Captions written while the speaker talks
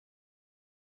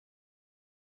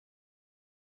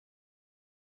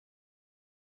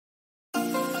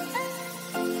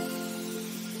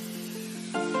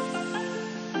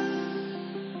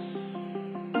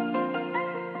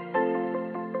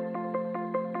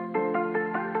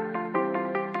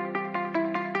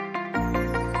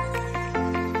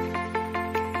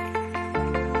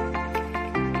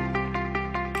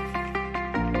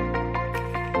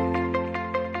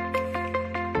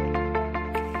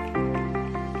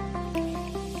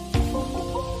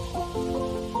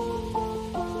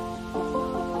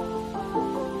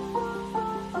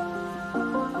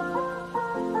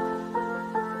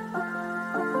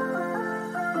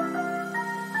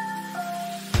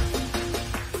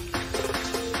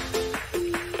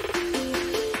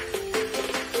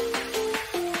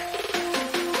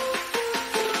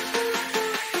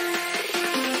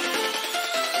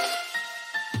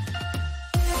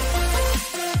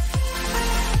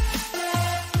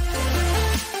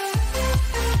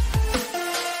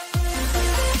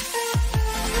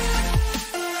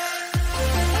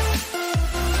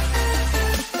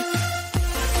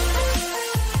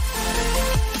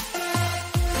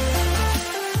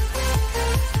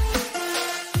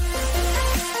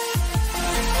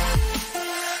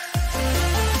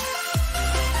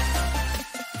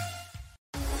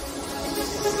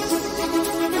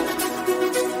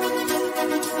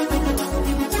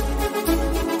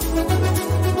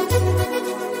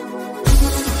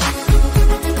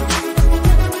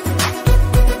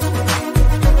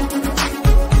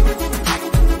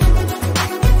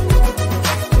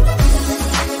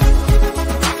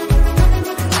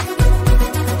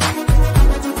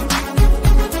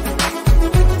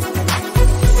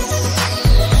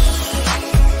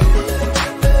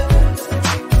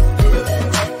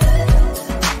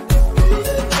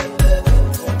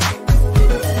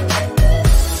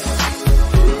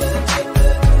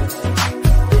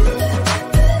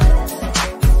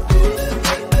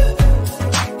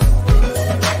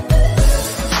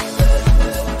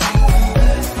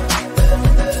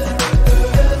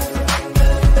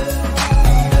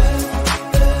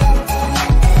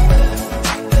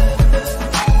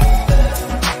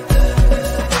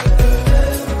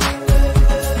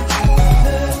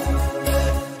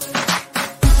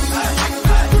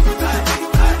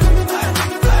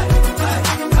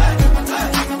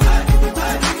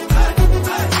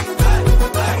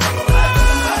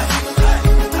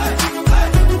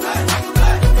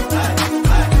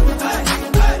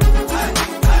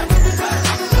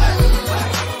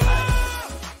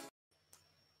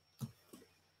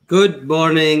Good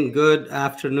morning, good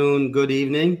afternoon, good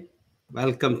evening.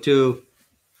 Welcome to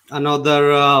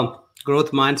another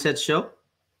growth mindset show.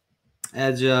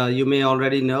 As you may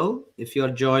already know, if you are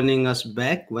joining us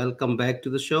back, welcome back to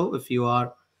the show. If you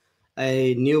are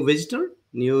a new visitor,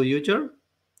 new user,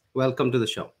 welcome to the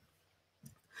show.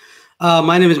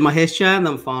 My name is Mahesh Chand.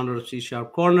 I'm founder of C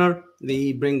Sharp Corner.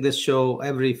 We bring this show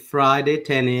every Friday,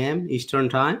 10 a.m. Eastern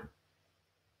Time.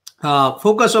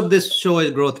 Focus of this show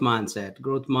is growth mindset.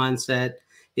 Growth mindset.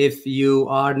 If you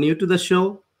are new to the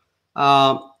show,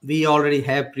 we already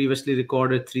have previously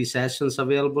recorded 3 sessions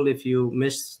available. If you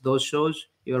missed those shows,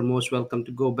 you are most welcome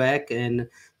to go back and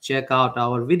check out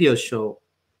our video show,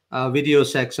 video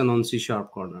section on C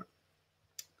Sharp Corner.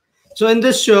 So in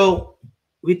this show,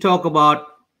 we talk about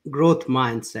growth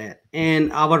mindset,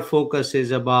 and our focus is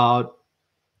about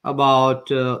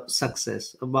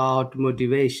success, about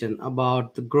motivation,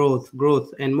 about the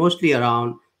growth, and mostly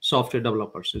around software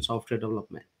developers and software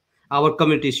development. Our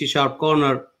community, C Sharp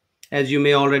Corner, as you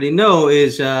may already know,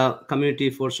 is a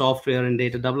community for software and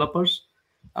data developers.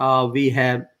 We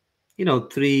have,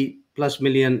 3+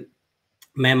 million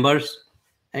members,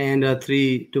 and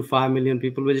 3 to 5 million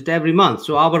people visit every month.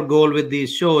 So our goal with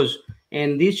these shows,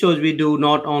 and these shows we do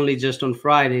not only just on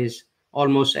Fridays,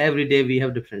 almost every day we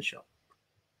have different shows.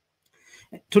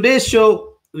 Today's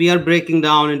show we are breaking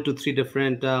down into three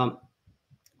different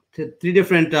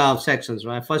sections.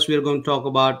 Right, first we are going to talk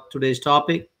about today's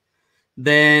topic.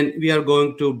 Then we are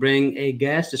going to bring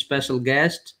a special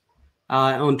guest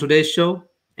on today's show,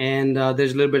 and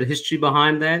there's a little bit of history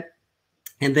behind that.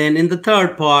 And then in the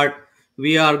third part,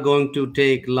 we are going to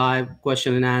take live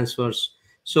question and answers.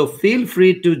 So feel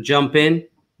free to jump in.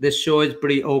 This show is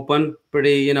pretty open,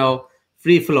 pretty,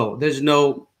 free flow. There's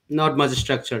not much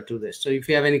structure to this. So if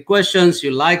you have any questions,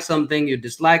 you like something, you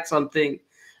dislike something,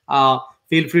 uh,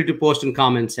 feel free to post in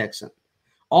comment section.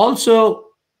 Also,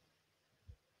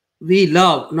 we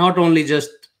love not only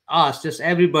just us, just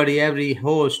everybody, every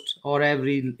host or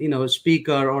every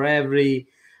speaker or every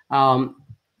um,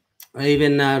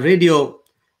 even radio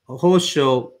host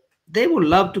show, they would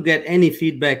love to get any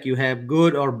feedback you have,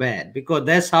 good or bad, because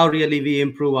that's how really we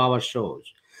improve our shows.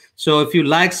 So if you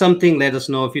like something, let us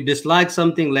know. If you dislike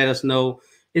something, let us know.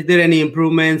 Is there any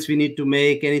improvements we need to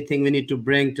make, anything we need to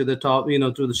bring to the top,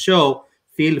 to the show?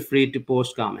 Feel free to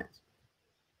post comments.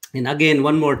 And again,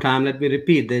 one more time, let me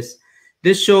repeat this.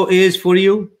 This show is for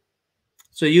you.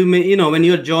 So you may, when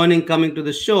you're joining, coming to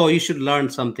the show, you should learn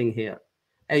something here.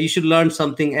 You should learn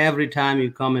something every time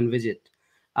you come and visit,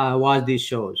 watch these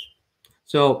shows.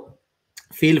 So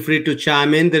feel free to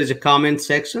chime in. There is a comment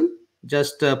section.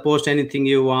 Just post anything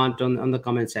you want on the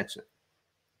comment section.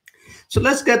 So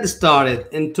let's get started.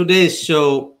 In today's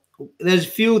show, there's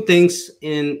few things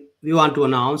we want to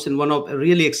announce, and one of a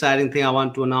really exciting thing I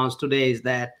want to announce today is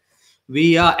that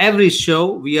every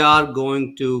show we are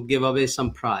going to give away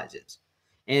some prizes.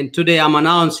 And today I'm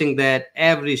announcing that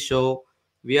every show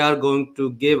we are going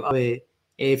to give away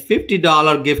a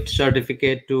 $50 gift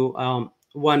certificate to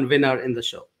one winner in the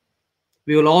show.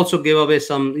 We will also give away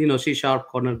some, C Sharp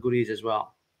Corner goodies as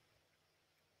well.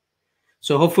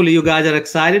 So hopefully you guys are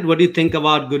excited. What do you think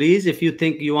about goodies? If you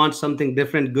think you want something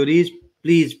different goodies,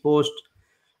 please post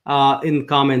in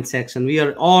comment section. We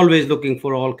are always looking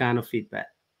for all kind of feedback.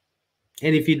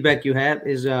 Any feedback you have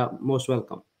is most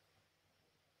welcome.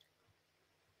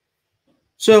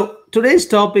 So today's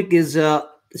topic is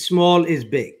small is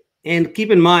big. And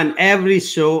keep in mind, every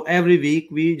show, every week,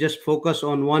 we just focus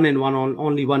on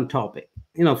only one topic.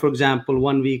 For example,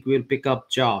 one week we'll pick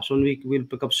up jobs, one week we'll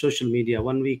pick up social media,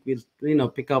 one week we'll,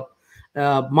 pick up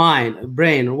mind,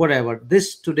 brain, or whatever.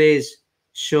 Today's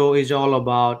show is all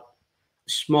about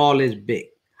small is big.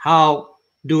 How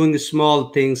doing small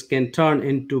things can turn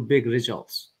into big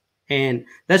results. And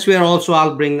that's where also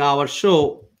I'll bring our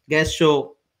guest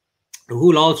show, who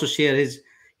will also share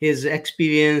his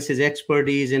experience, his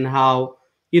expertise, and how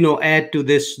add to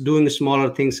this. Doing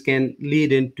smaller things can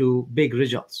lead into big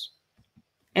results.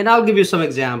 And I'll give you some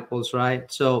examples, right?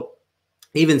 So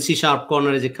even C Sharp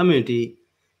Corner as a community,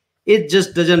 it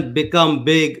just doesn't become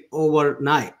big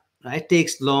overnight, right? It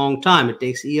takes long time. It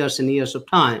takes years and years of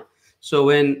time. So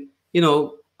when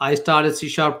I started C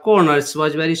Sharp Corner, it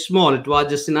was very small. It was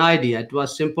just an idea. It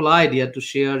was a simple idea to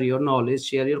share your knowledge,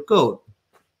 share your code.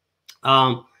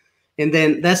 And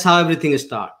then that's how everything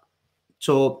starts.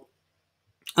 So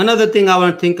another thing I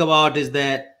want to think about is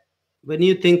that when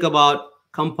you think about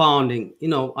compounding,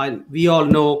 we all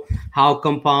know how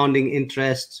compounding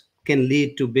interest can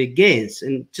lead to big gains.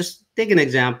 And just take an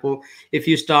example. If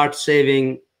you start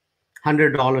saving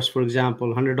 $100, for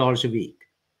example, $100 a week,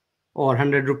 or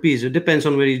 100 rupees, it depends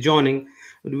on where you're joining.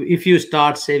 If you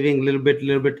start saving a little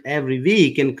bit every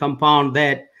week and compound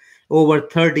that over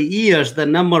 30 years, the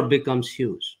number becomes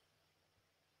huge.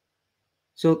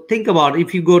 So think about,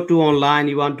 if you go to online,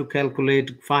 you want to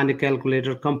calculate, find a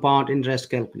calculator, compound interest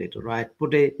calculator, right?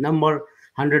 Put a number,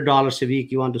 $100 a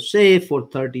week you want to save for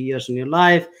 30 years in your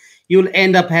life. You'll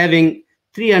end up having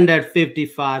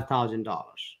 $355,000.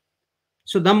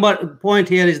 So number point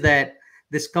here is that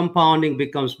this compounding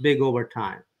becomes big over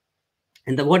time.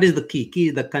 And what is the key? Key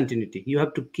is the continuity. You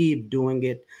have to keep doing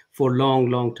it for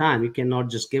long time. You cannot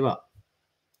just give up.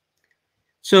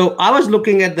 So I was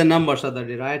looking at the numbers other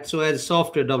day, right? So as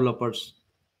software developers,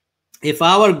 if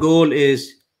our goal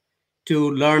is to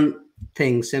learn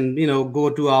things and go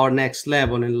to our next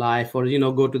level in life, or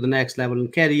go to the next level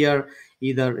in career,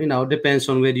 either depends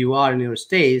on where you are in your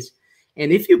stage.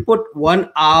 And if you put 1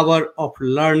 hour of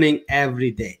learning every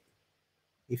day,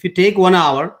 if you take 1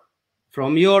 hour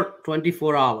from your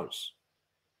 24 hours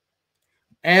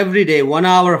every day, 1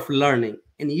 hour of learning,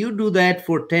 and you do that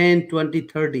for 10, 20,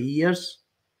 30 years,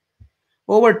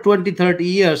 over 20, 30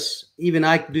 years, even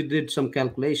I did some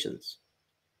calculations.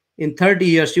 In 30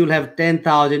 years, you'll have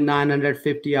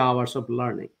 10,950 hours of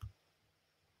learning.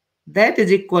 That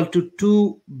is equal to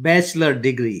 2 bachelor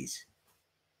degrees.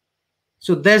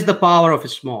 So that's the power of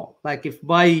small. Like if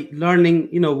by learning,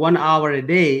 1 hour a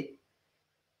day,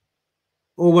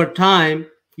 over time,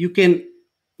 you can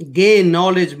gain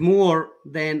knowledge more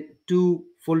than 2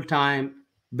 full-time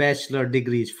bachelor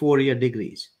degrees, 4-year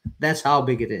degrees. That's how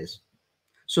big it is.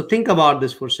 So think about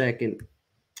this for a second.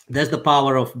 That's the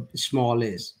power of small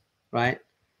is, right?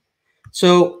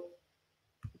 So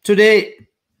today,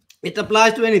 it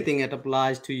applies to anything. It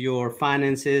applies to your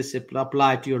finances. It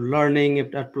applies to your learning.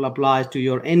 It applies to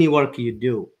your any work you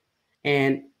do.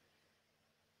 And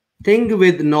thing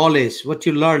with knowledge, what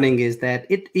you're learning is that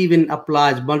it even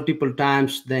applies multiple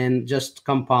times than just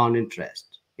compound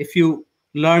interest. If you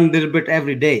learn a little bit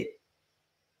every day,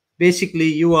 basically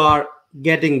you are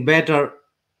getting better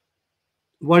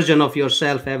version of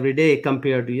yourself every day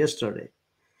compared to yesterday.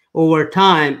 Over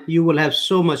time, you will have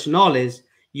so much knowledge,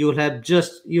 you'll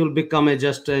become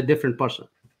just a different person.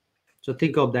 So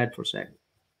think of that for a second.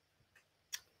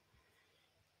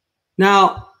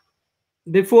 Now,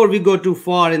 before we go too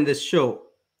far in this show,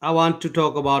 I want to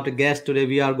talk about a guest today.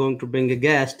 We are going to bring a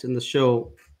guest in the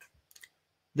show.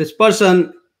 This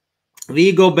person,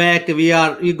 we go back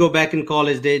in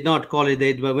college days, not college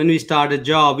days, but when we started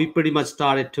job, we pretty much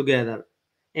started together.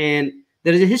 And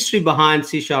there is a history behind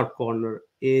C Sharp Corner.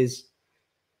 Is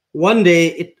one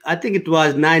day, I think it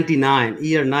was 99,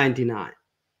 year 99.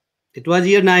 It was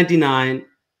year 99,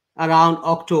 around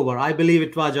October. I believe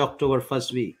it was October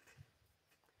first week.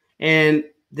 And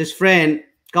this friend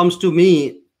comes to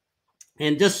me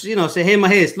and just, say, "Hey,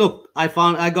 Mahesh, look,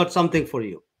 I got something for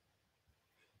you."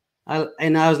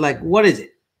 And I was like, "What is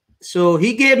it?" So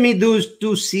he gave me those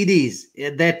 2 CDs.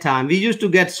 At that time, we used to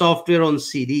get software on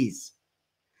CDs.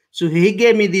 So he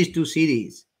gave me these 2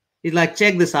 CDs. He's like,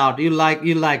 "Check this out. You like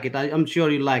it. I'm sure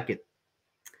you like it."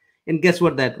 And guess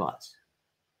what that was?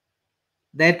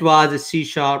 That was a C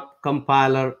Sharp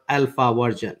compiler alpha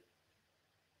version.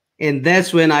 And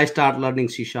that's when I started learning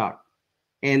C Sharp.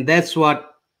 And that's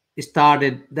what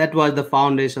that was the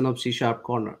foundation of C Sharp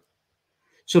Corner.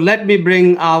 So let me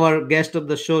bring our guest of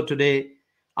the show today,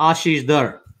 Ashish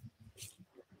Dhar.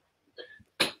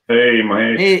 Hey,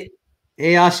 Mahesh.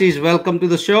 Hey, Ashish, welcome to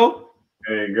the show.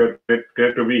 Hey, good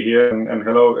to be here. And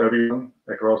hello, everyone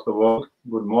across the world.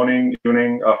 Good morning,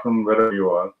 evening, afternoon, wherever you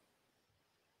are.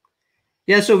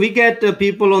 Yeah, so we get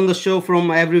people on the show from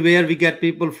everywhere. We get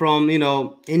people from,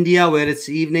 India, where it's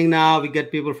evening now. We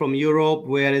get people from Europe,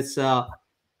 where it's I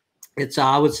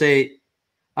would say,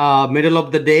 middle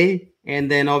of the day. And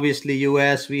then obviously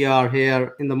US, we are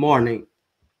here in the morning.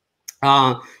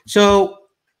 So,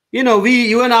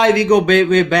 you and I, we go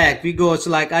way back. We go, it's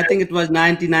like, I think it was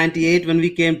 1998 when we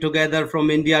came together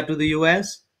from India to the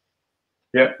US.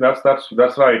 Yeah,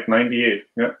 that's right, 98.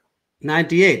 Yeah.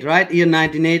 98, right? Year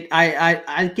 1998.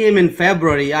 I came in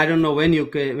February. I don't know when you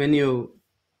came. I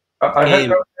had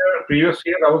come here previous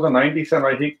year. I was in 97.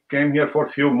 I came here for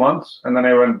a few months, and then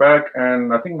I went back.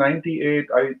 And I think 98.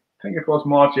 I think it was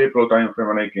March, April time frame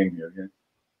when I came here. Yeah.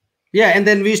 Yeah, and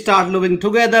then we started living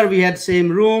together. We had same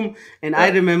room, and I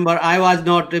remember I was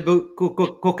not able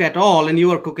to cook at all, and you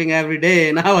were cooking every day,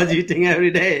 and I was eating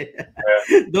every day.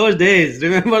 Yeah. Those days,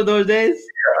 remember those days?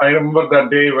 Yeah, I remember that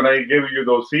day when I gave you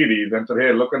those CDs and said,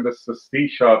 "Hey, look at this C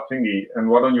Sharp thingy, and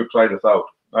why don't you try this out?"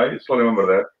 I still remember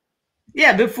that.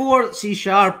 Yeah, before C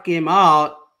Sharp came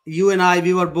out, you and I,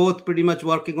 we were both pretty much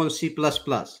working on C++,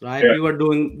 right? Yeah, We were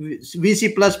doing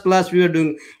VC++, we were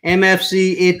doing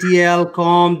MFC, ATL,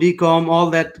 COM, DCOM,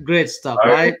 all that great stuff, I,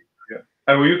 right? yeah.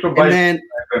 And we used to buy And books then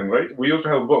back then, right? We used to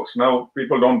have books. Now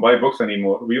people don't buy books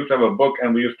anymore. We used to have a book,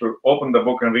 and we used to open the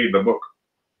book and read the book,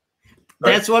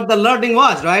 right? that's what the learning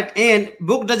was, right? And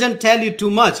book doesn't tell you too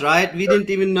much, right? We didn't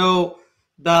even know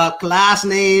the class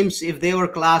names. If they were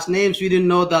class names, we didn't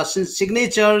know the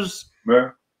signatures.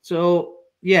 Yeah. So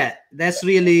yeah, that's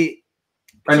really,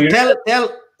 And so you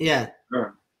tell yeah.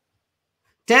 know,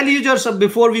 Tell users,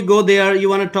 before we go there, you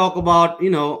want to talk about,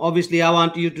 obviously I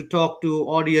want you to talk to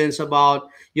audience about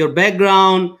your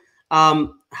background,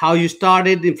 how you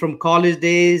started from college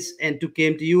days and to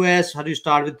came to US, how do you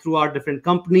start with throughout different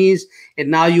companies, and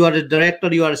now you are a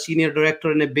director, you are a senior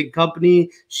director in a big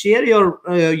company. Share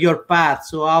your path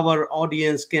so our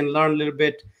audience can learn a little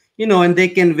bit, and they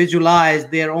can visualize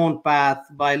their own path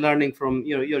by learning from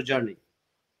your journey.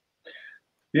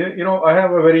 yeah, I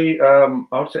have a very, I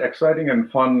would say, exciting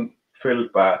and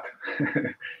fun-filled path.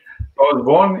 I was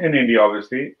born in India,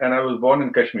 obviously, and I was born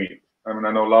in Kashmir. I mean,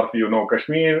 I know a lot of you know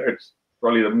Kashmir. It's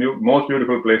probably the most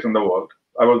beautiful place in the world.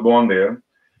 I was born there,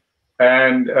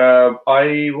 and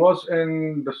I was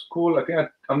in the school. I think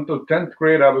until 10th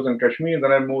grade, I was in Kashmir.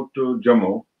 Then I moved to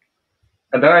Jammu,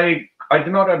 and then I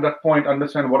did not at that point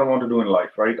understand what I want to do in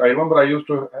life. Right? I remember I used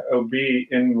to be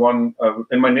in one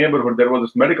in my neighborhood. There was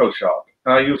this medical shop,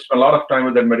 and I used to spend a lot of time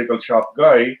with that medical shop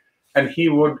guy, and he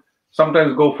would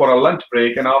sometimes go for a lunch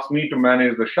break and ask me to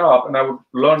manage the shop, and I would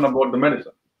learn about the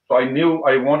medicine. So I knew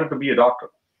I wanted to be a doctor,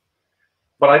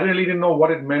 but I really didn't know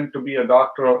what it meant to be a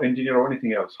doctor or engineer or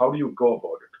anything else. How do you go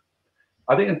about it?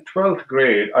 I think in 12th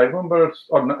grade, I remember,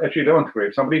 or actually 11th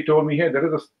grade, somebody told me, hey, there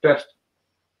is a test,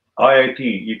 IIT,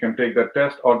 you can take that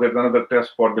test, or there's another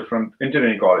test for different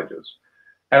engineering colleges.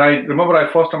 And I remember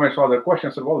first time I saw the question,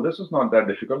 I said, well, this is not that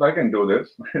difficult. I can do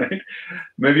this. Right?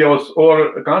 Maybe I was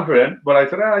overconfident, but I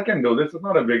said, I can do this. It's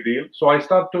not a big deal. So I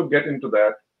started to get into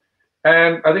that.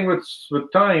 And I think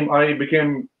with time, it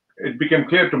became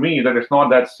clear to me that it's not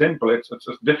that simple. It's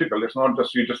just difficult. It's not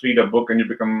just you just read a book and you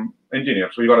become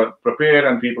engineer. So you got to prepare,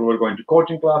 and people were going to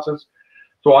coaching classes.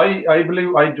 So I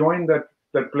believe I joined that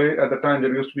play at the time.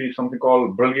 There used to be something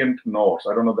called Brilliant Notes.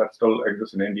 I don't know if that still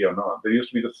exists in India or not. There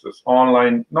used to be this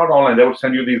online, not online. They would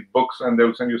send you these books and they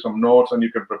would send you some notes, and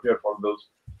you can prepare for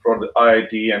the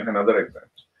IIT and other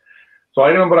exams. So I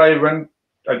remember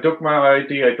I took my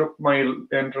IIT, I took my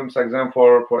entrance exam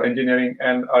for engineering,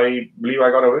 and I believe I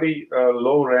got a very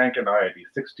low rank in IIT,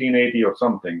 1680 or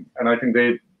something. And I think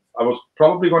I was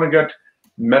probably going to get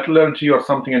metallurgy or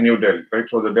something in New Delhi, right?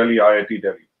 So the Delhi IIT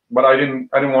Delhi. But I didn't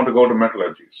want to go to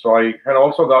metallurgy. So I had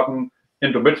also gotten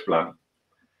into bits planning.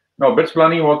 Now, bits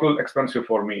planning was a little expensive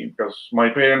for me because my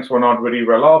parents were not very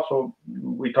well off. So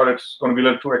we thought it's going to be a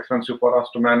little too expensive for us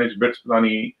to manage bits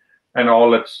planning and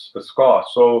all its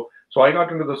costs. So I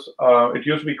got into this. It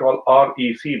used to be called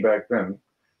REC back then,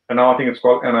 and now I think it's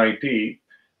called NIT.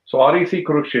 So REC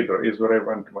Kurukshetra is where I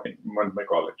went to my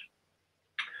college.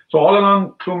 So all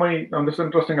along through this is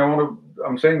interesting.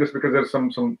 I'm saying this because there's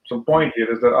some point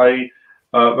here is that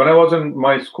when I was in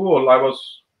my school, I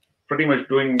was pretty much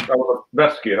I was a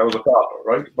best kid. I was a topper,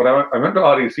 right? But I went to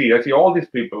REC. I see all these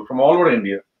people from all over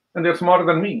India, and they're smarter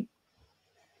than me.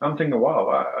 I'm thinking,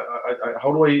 wow,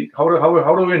 how do I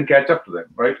even catch up to them,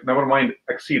 right? Never mind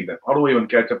exceed them. How do I even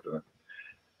catch up to them?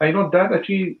 And that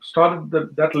actually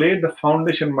that laid the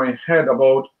foundation in my head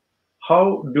about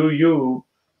how do you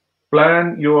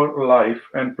plan your life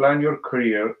and plan your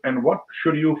career, and what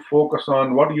should you focus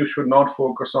on, what you should not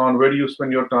focus on, where do you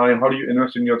spend your time, how do you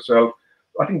invest in yourself.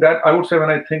 I think that I would say when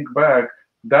I think back,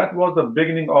 that was the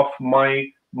beginning of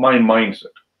my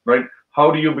mindset, right?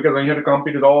 How do you, because when you have to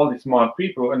compete with all these smart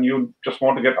people and you just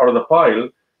want to get out of the pile,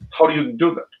 how do you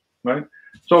do that, right?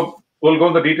 So we'll go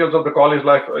in the details of the college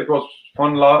life. It was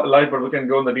fun life, but we can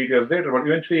go in the details later. But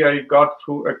eventually I got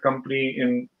through a company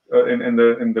in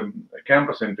the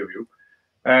campus interview,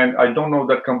 and I don't know if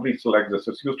that company still exists.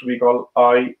 It used to be called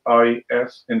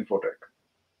IIS Infotech.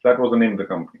 That was the name of the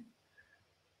company.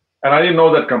 And I didn't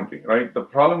know that company, right? The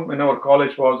problem in our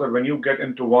college was that when you get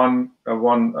into one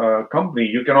company,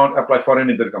 you cannot apply for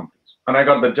any other companies. And I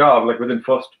got the job like within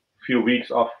first few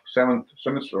weeks of 7th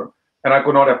semester, and I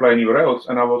could not apply anywhere else,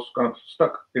 and I was kind of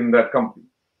stuck in that company.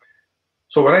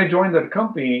 So when I joined that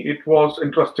company, it was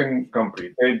interesting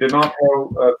company. They did not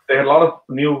have, they had a lot of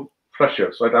new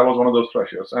freshers, right? I was one of those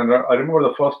freshers. And I remember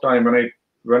the first time when I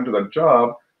went to that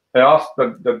job, I asked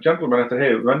the gentleman, I said,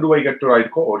 hey, when do I get to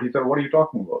write code? He said, what are you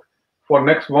talking about? For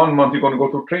next 1 month, you're going to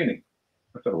go through training.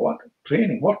 I said, what?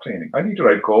 Training? What training? I need to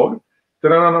write code. He said,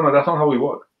 no, that's not how we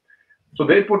work. So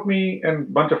they put me and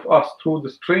a bunch of us through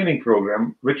this training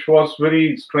program, which was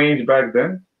very strange back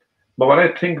then. But when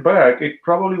I think back, it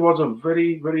probably was a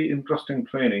very, very interesting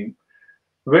training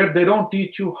where they don't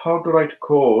teach you how to write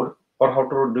code or how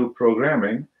to do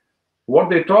programming. What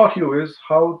they taught you is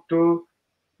how to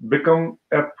become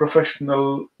a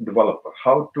professional developer,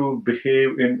 how to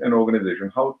behave in an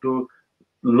organization, how to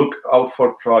look out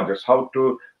for projects, how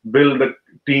to build a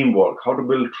teamwork, how to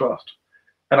build trust.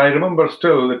 And I remember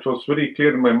still, it was very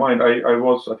clear in my mind. I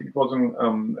think it was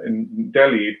in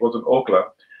Delhi, it was in Okla.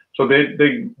 So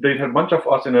they had a bunch of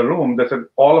us in a room. They said,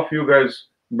 all of you guys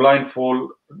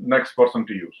blindfold next person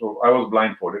to you. So I was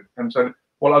blindfolded and said,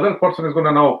 well, other person is going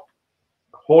to now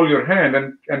hold your hand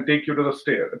and take you to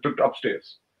the to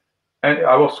upstairs. And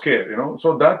I was scared.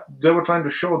 So that they were trying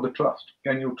to show the trust.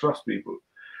 Can you trust people?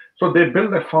 So they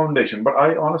built a foundation. But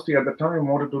I honestly, at the time,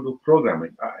 wanted to do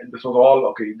programming. This was all,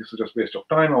 okay, this is just waste of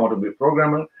time. I want to be a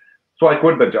programmer. So I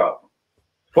quit the job.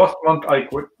 First month, I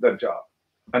quit that job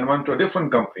and went to a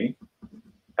different company.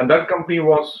 And that company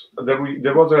was, there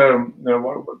was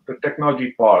the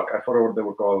technology park. I forgot what they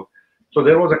were called. So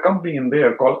there was a company in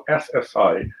there called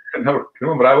SSI. And I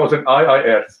remember, I was in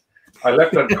IIS. I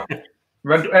left that company,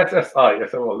 went to SSI. I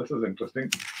said, well, this is interesting.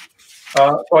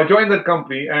 So I joined that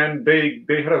company, and they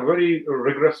had a very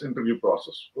rigorous interview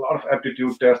process, a lot of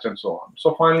aptitude tests and so on.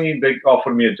 So finally, they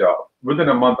offered me a job. Within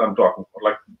a month, I'm talking about.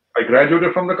 Like, I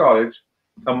graduated from the college.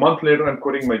 A month later, I'm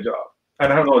quitting my job,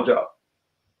 and I have no job.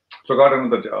 So I got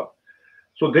another job.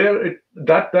 So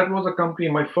that was a company.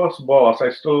 My first boss, I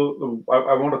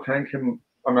want to thank him.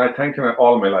 I mean, I thank him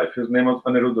all my life. His name was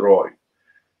Anirudh Roy.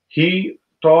 He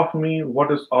taught me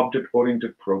what is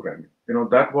object-oriented programming.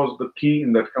 That was the key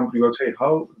in that company was, hey,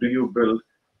 how do you build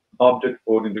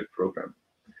object-oriented programming?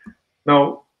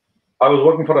 Now, I was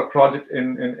working for a project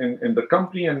in the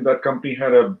company, and that company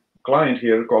had a client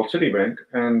here called Citibank,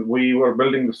 and we were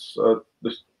building this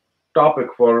topic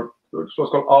for, it was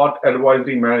called Art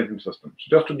Advisory Management System.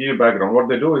 So just to give you background, what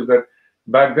they do is that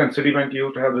back then Citibank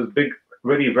used to have this big,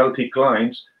 very wealthy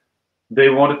clients. They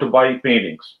wanted to buy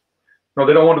paintings. Now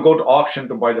they don't want to go to auction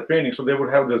to buy the painting, so they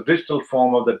would have this digital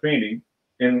form of that painting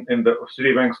in the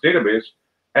Citibank's database,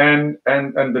 and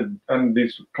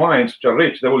these clients which are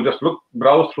rich, they will just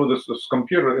browse through this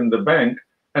computer in the bank,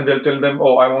 and they'll tell them,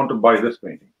 oh, I want to buy this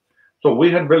painting. So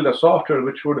we had built a software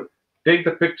which would take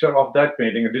the picture of that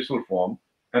painting, a digital form,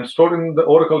 and store it in the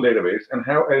Oracle database, and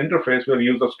have an interface where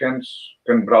users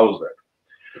can browse that.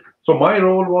 So my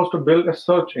role was to build a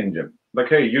search engine. Like,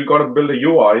 hey, you got to build a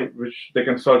UI which they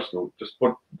can search through. Just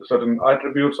put certain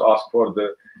attributes, ask for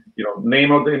the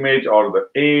name of the image or the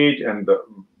age and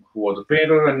who was the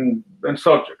painter, and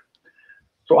search it.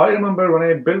 So I remember when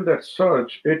I built that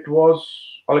search, I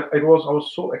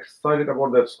was so excited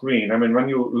about that screen. I mean, when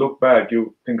you look back,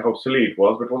 you think how silly it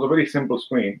was, but it was a very simple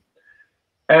screen.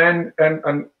 And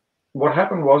what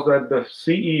happened was that the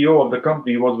CEO of the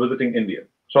company was visiting India.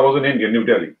 So I was in India, New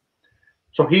Delhi.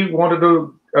 So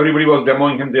everybody was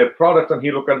demoing him their products, and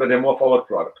he looked at the demo of our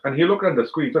product. And he looked at the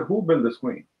screen. He said, who built the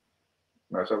screen?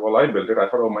 And I said, well, I built it. I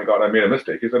thought, oh my God, I made a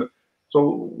mistake. He said,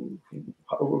 so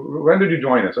when did you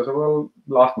join us? I said, well,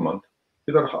 last month.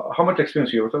 He said, how much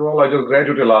experience you have? I said, well, I just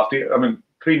graduated last year. I mean,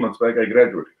 3 months back, I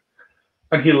graduated.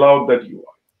 And he loved that UI.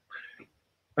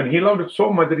 And he loved it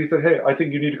so much that he said, hey, I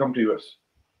think you need to come to US.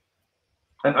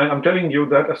 And I'm telling you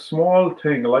that a small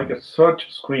thing like a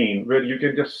search screen where you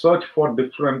can just search for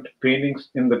different paintings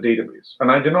in the database. And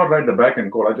I did not write the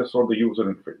backend code. I just saw the user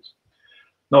interface.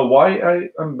 Now, why I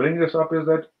am bringing this up is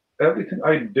that everything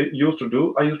I used to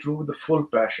do with the full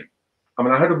passion. I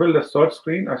mean, I had to build a search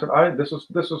screen. I said, this has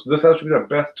to be the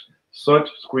best search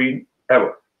screen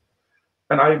ever.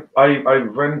 And I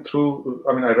went through,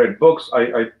 I mean, I read books.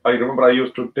 I remember I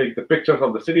used to take the pictures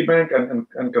of the Citibank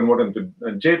and convert them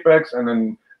to JPEGs and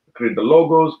then create the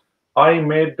logos. I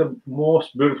made the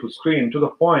most beautiful screen to the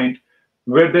point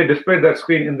where they displayed that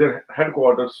screen in their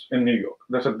headquarters in New York.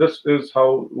 They said, this is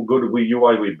how good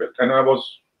UI we built. And I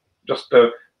was just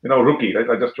a rookie, right?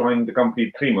 I just joined the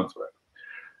company 3 months back.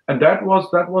 And that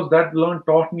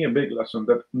taught me a big lesson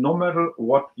that no matter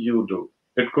what you do,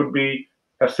 it could be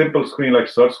a simple screen like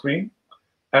search screen.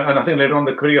 And I think later on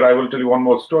in the career, I will tell you one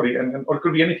more story, or it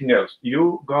could be anything else.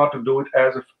 You got to do it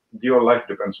as if your life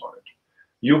depends on it.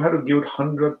 You have to give it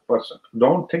 100%.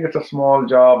 Don't think it's a small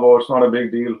job or it's not a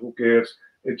big deal. Who cares?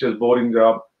 It's just boring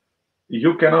job.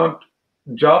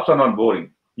 Jobs are not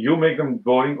boring. You make them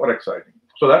boring or exciting.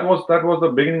 So that was the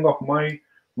beginning of my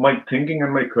thinking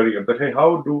and my career. That, hey,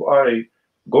 how do I,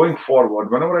 going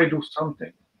forward, whenever I do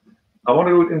something, I want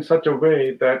to do it in such a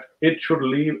way that it should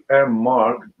leave a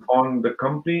mark on the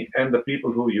company and the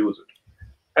people who use it.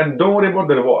 And don't worry about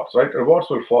the rewards, right? Rewards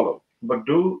will follow, but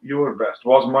do your best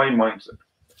was my mindset.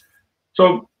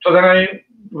 So then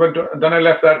then I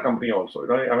left that company also.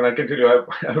 I mean, I can tell you,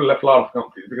 I left a lot of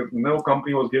companies because no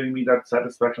company was giving me that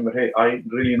satisfaction that, hey, I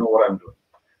really know what I'm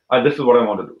doing. This is what I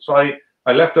want to do. So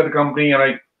I left that company, and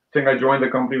I think I joined the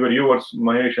company where you were,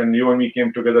 Mahesh, and you and me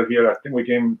came together here. I think we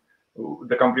came,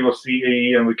 the company was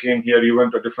CAE, and we came here. You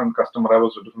went to a different customer. I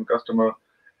was a different customer.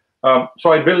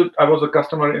 So I was a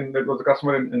customer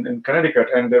in Connecticut,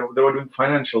 and they were doing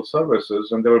financial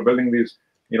services, and they were building these,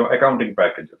 accounting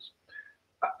packages.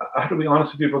 I have to be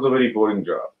honest with you, it was a very boring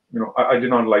job. I did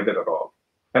not like that at all.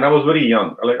 And I was very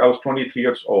young. Like, I was 23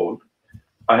 years old.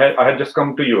 I had just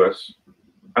come to US,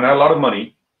 and I had a lot of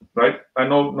money, right? I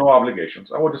no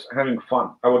obligations. I was just having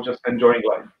fun. I was just enjoying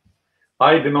life.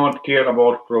 I did not care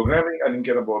about programming. I didn't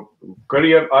care about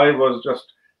career. I was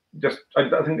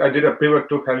I think I did a pivot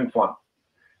to having fun.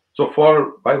 So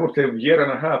for, I would say, a year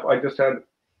and a half, I just had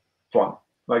fun.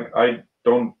 Like, I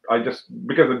just,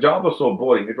 because the job was so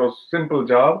boring. It was simple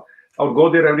job. I would go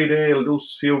there every day. I'll do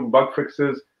few bug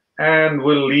fixes, and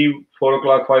we'll leave 4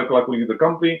 o'clock, 5 o'clock. We leave the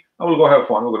company. I will go have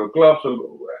fun. We'll go to clubs.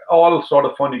 All sort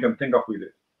of fun you can think of we did.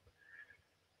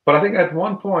 But I think at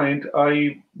one point,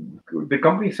 the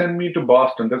company sent me to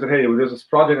Boston. They said, "Hey, there's this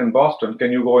project in Boston.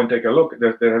 Can you go and take a look?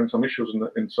 They're having some issues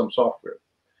in some software."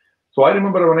 So I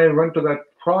remember when I went to that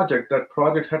project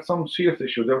had some serious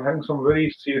issue. They were having some very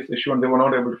serious issue, and they were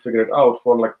not able to figure it out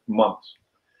for like months.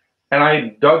 And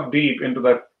I dug deep into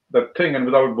that thing, and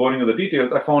without boring you the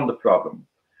details, I found the problem.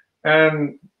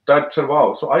 And that said,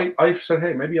 wow. So I said,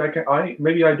 hey, maybe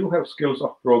I do have skills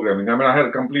of programming. I mean, I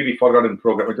had completely forgotten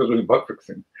programming, just doing bug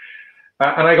fixing.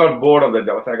 And I got bored of that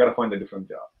job. I said, I got to find a different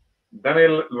job. Then I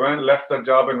left that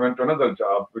job and went to another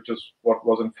job, which is what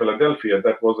was in Philadelphia.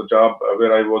 That was a job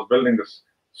where I was building this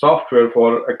software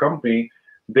for a company.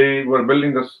 They were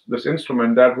building this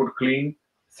instrument that would clean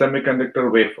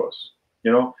semiconductor wafers.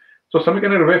 So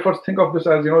semiconductor wafers, think of this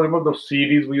as, remember those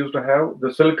CDs we used to have,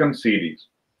 the silicon CDs.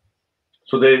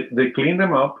 So they clean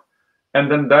them up,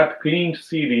 and then that cleaned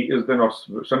CD is then, or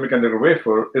semiconductor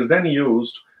wafer, is then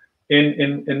used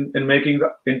in making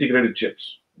the integrated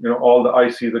chips. All the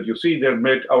ICs that you see, they're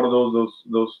made out of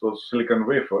those silicon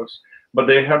wafers, but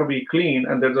they have to be clean,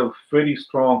 and there's a very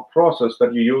strong process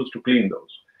that you use to clean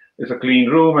those. It's a clean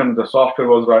room, and the software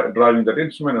was driving that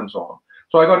instrument and so on.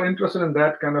 So I got interested in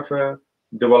that kind of a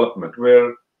development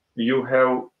where you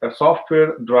have a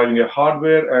software driving a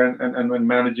hardware, and when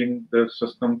managing the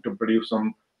system to produce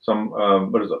some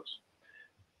results.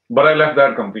 But I left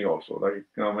that company also, like,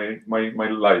 my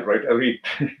life, right? Every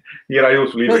year I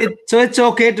used to leave. So it's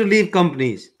okay to leave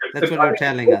companies. That's what you're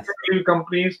telling us. Leave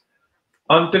companies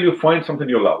until you find something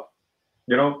you love.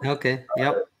 Okay.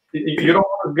 Yep. You don't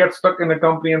want to get stuck in a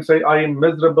company and say, I am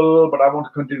miserable, but I want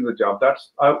to continue the job.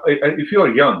 If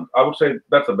you're young, I would say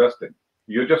that's the best thing.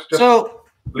 You just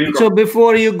leave. So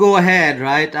before you go ahead,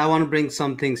 right, I want to bring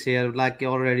some things here, like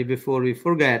already before we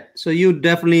forget. So you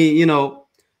definitely,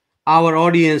 our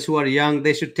audience who are young,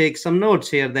 they should take some notes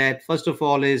here. That first of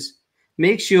all is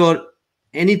make sure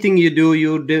anything you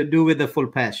do with the full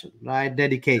passion, right?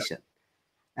 Dedication.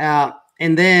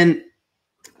 And then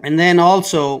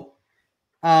also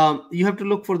you have to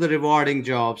look for the rewarding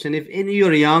jobs. And if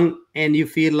you're young and you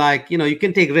feel like, you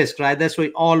can take risks, right? That's why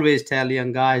I always tell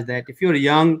young guys that if you're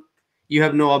young, you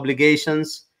have no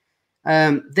obligations,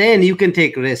 then you can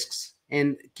take risks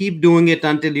and keep doing it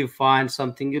until you find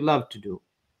something you love to do.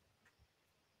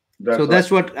 That's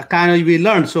what kind of we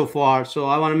learned so far. So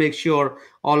I want to make sure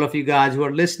all of you guys who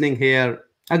are listening here,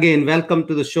 again, welcome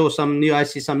to the show. I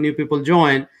see some new people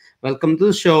join. Welcome to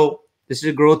the show. This is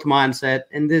a growth mindset.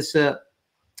 In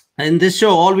this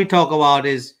show, all we talk about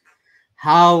is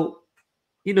how,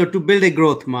 to build a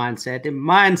growth mindset, a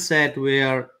mindset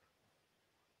where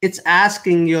it's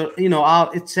asking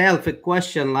itself a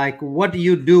question like, what do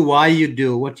you do, why you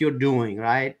do what you're doing,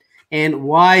 right? And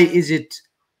why is it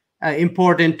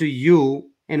important to you,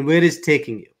 and where is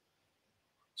taking you?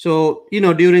 So,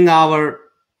 during our,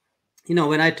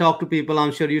 when I talk to people,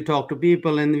 I'm sure you talk to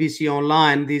people, and we see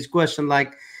online these questions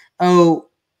like, oh,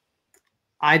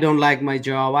 I don't like my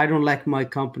job, I don't like my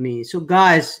company. So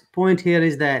guys, point here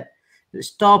is that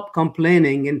stop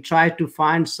complaining and try to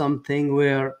find something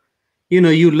where,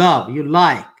 you love, you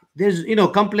like. There's,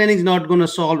 complaining is not going to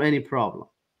solve any problem.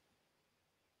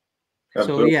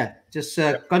 Absolutely. So yeah, just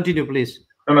continue, please.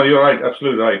 No, you're right.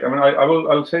 Absolutely right. I mean,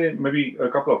 I'll say maybe a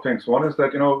couple of things. One is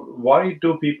that, why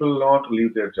do people not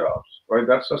leave their jobs, right?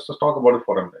 Let's talk about it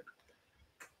for a minute.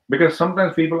 Because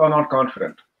sometimes people are not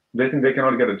confident. They think they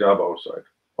cannot get a job outside,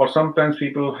 or sometimes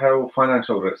people have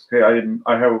financial risk. Hey,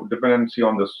 I have dependency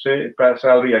on this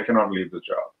salary, I cannot leave the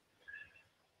job.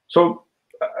 So,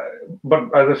 but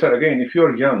as I said again, if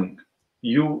you're young,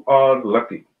 you are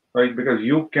lucky, right? Because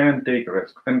you can take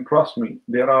risk. And trust me,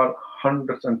 there are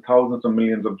hundreds and thousands of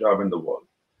millions of jobs in the world.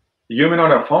 You may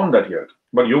not have found that yet,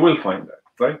 but you will find that,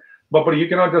 right? But you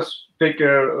cannot just take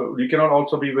care. You cannot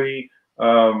also be very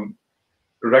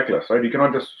reckless, right? You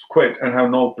cannot just quit and have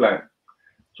no plan.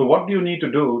 So what do you need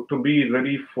to do to be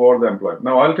ready for the employment?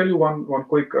 Now I'll tell you one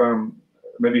quick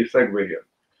maybe segue here.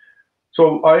 So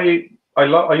I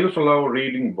used to love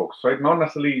reading books, right? Not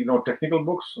necessarily technical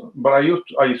books, but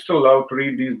I still love to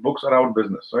read these books around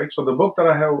business, right? So the book that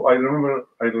I remember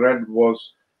I read was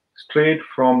Straight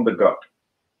from the Gut.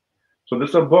 So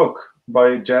this is a book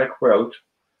by Jack Welch,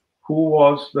 who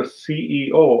was the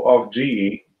CEO of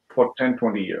GE for 10,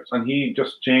 20 years, and he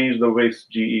just changed the way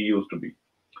GE used to be.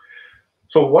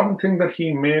 So one thing that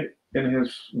he made in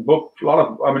his book,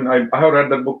 I have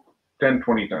read that book 10,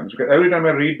 20 times. Okay? Every time I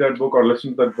read that book or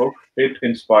listen to that book, it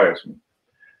inspires me.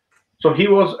 So he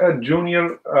was a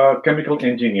junior chemical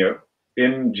engineer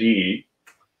in GE,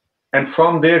 and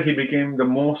from there he became the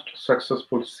most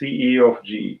successful CEO of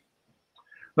GE.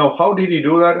 Now, how did he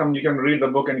do that? You can read the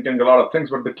book and you can get a lot of things,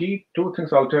 but the key two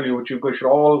things I'll tell you, which you should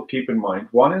all keep in mind.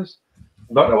 One is,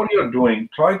 whatever you're doing,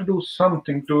 try to do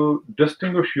something to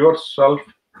distinguish yourself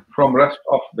from rest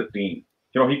of the team.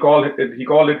 He called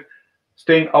it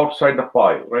staying outside the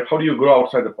pile, right? How do you grow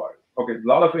outside the pile? Okay, a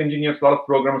lot of engineers, a lot of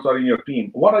programmers are in your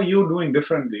team. What are you doing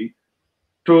differently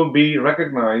to be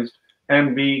recognized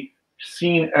and be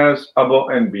seen as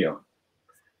above and beyond?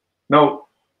 Now,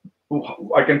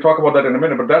 I can talk about that in a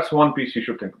minute, but that's one piece you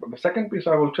should think about. The second piece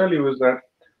I will tell you is that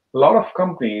a lot of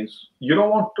companies, you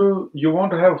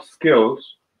want to have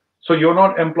skills, so you're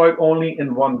not employed only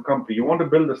in one company. You want to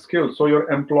build the skills so you're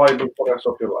employable for the rest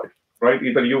of your life, right?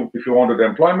 Either if you want to do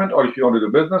employment or if you want to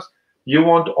do business, you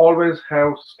want to always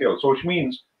have skills. So which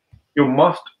means you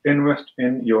must invest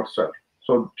in yourself.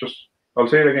 So I'll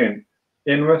say it again,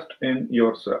 invest in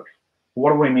yourself.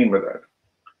 What do I mean by that?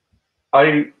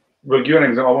 I will give an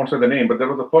example. I won't say the name, but there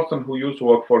was a person who used to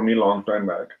work for me a long time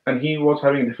back, and he was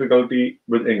having difficulty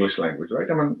with English language, right?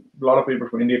 A lot of people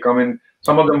from India come in.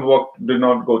 Some of them did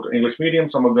not go to English medium.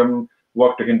 Some of them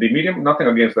worked to Hindi medium. Nothing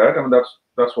against that.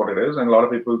 That's what it is. And a lot of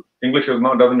people, English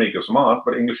doesn't make you smart,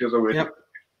 but English is a way. Yep.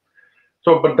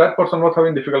 So, but that person was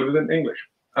having difficulty with English,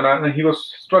 and he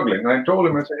was struggling. And I told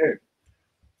him, I said, hey,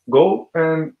 go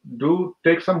and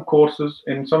take some courses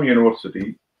in some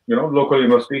university. Local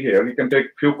university here, you can take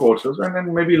few courses and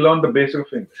then maybe learn the basics of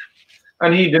English.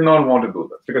 And he did not want to do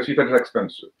that because he said it's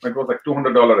expensive. It was like $200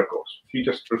 a course. He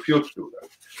just refused to do that.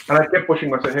 And I kept pushing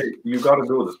him. I said, hey, you got to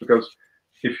do this because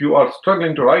if you are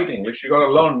struggling to write English, you got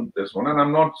to learn this one. And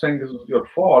I'm not saying this is your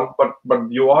fault,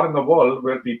 but you are in the world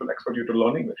where people expect you to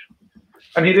learn English.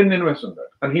 And he didn't invest in that.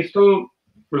 And he still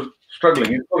was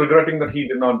struggling. He's still regretting that he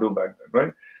did not do back then,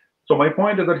 right? So my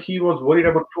point is that he was worried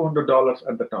about $200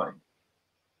 at the time.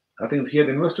 I think if he had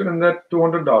invested in that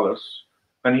 $200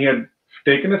 and he had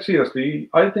taken it seriously,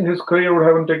 I think his career would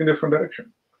have taken a different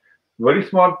direction. Very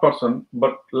smart person,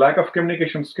 but lack of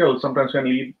communication skills sometimes can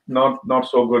lead not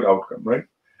so good outcome, right?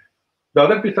 The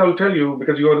other piece I will tell you,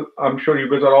 because I'm sure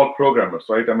you guys are all programmers,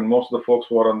 right? Most of the folks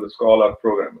who are on this call are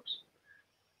programmers.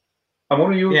 I'm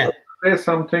going to say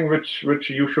something which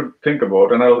you should think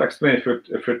about, and I'll explain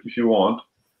if you want.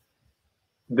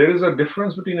 There is a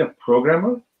difference between a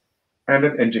programmer and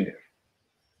an engineer.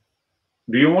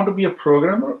 Do you want to be a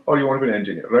programmer or you want to be an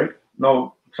engineer, right?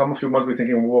 Now, some of you must be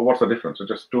thinking, well, what's the difference? It's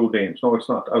just two names. No, it's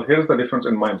not. Here's the difference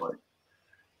in my mind.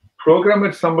 Programmer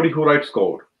is somebody who writes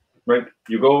code, right?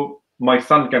 My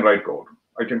son can write code.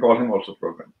 I can call him also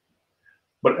programmer.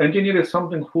 But engineer is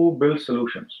something who builds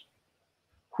solutions,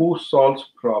 who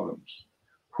solves problems,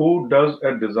 who does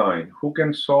a design, who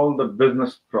can solve the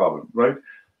business problem, right?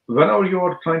 Whenever you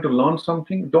are trying to learn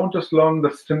something, don't just learn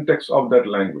the syntax of that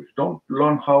language. Don't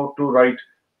learn how to write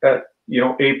A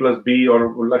plus B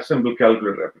or a simple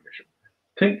calculator application.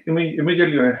 Think immediately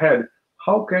in your head,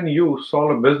 how can you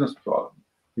solve a business problem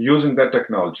using that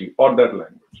technology or that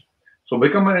language? So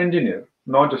become an engineer,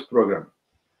 not just programmer.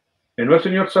 Invest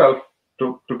in yourself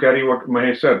to carry what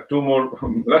Mahesh said. Two more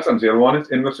lessons here. One is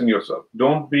invest in yourself.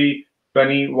 Don't be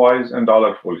penny wise and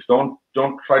dollar foolish. Don't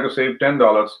try to save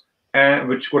 $10.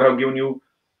 Which could have given you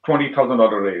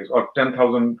 $20,000 raise or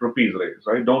 10,000 rupees raise,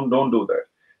 right? Don't do that.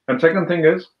 And second thing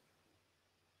is,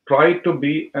 try to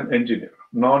be an engineer,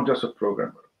 not just a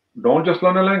programmer. Don't just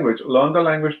learn a language. Learn the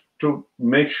language to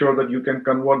make sure that you can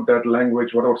convert that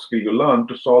language, whatever skill you learn,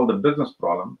 to solve the business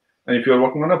problem. And if you're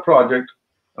working on a project,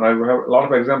 And I have a lot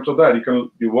of examples of that.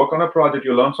 You work on a project,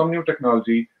 you learn some new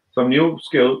technology, some new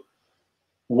skill,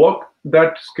 work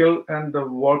that skill and the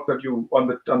work that you on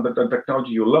the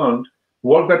technology you learned,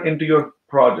 work that into your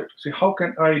project. See, how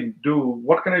can I do,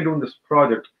 what can I do in this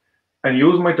project, and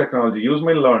use my technology, use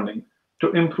my learning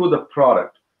to improve the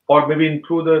product, or maybe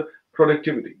improve the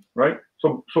productivity, right?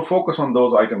 So focus on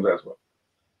those items as well.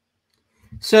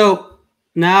 So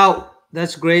now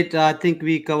that's great. I think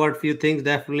we covered a few things.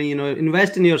 Definitely,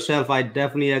 invest in yourself. I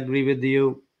definitely agree with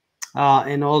you.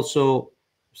 And also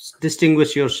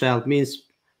distinguish yourself means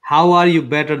how are you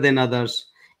better than others?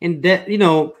 And that,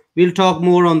 we'll talk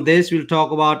more on this. We'll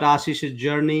talk about Ashish's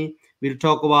journey. We'll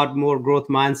talk about more growth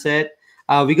mindset.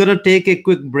 We're gonna take a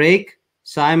quick break.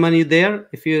 Simon, you there?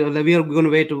 If you, we are going to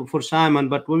wait for Simon.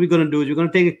 But what we're going to do is we're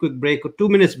going to take a quick break, a 2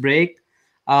 minutes break.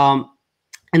 And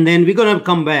then we're gonna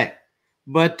come back.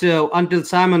 But until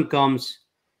Simon comes,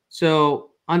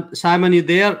 so Simon, you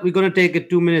there? We're gonna take a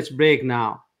 2 minutes break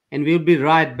now, and we'll be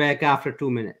right back after 2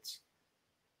 minutes.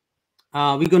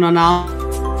 We're gonna announce the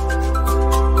winner of today's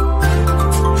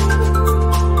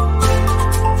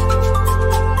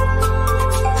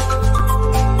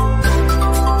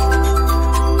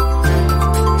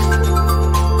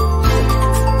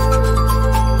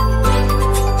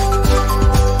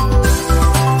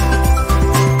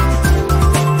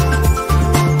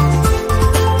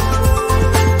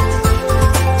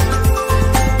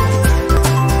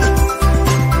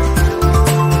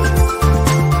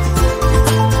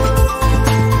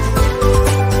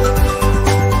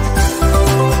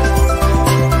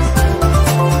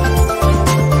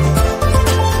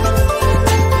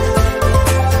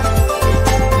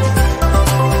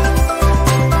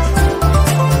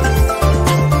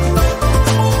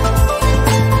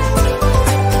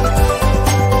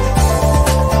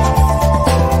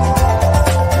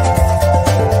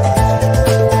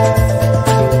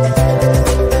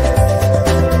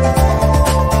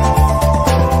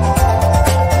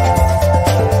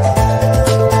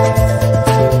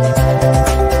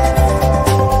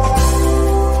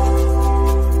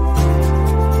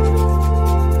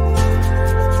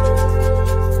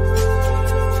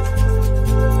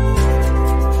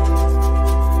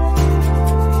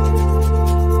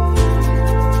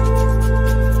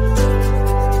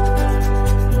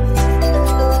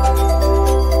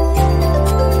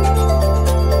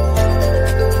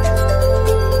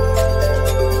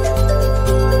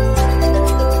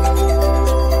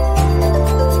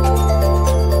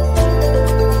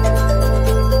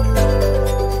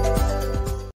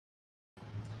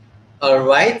All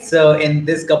right. So in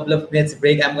this couple of minutes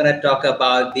break, I'm gonna talk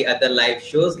about the other live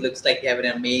shows. Looks like you have an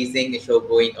amazing show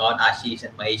going on. Ashish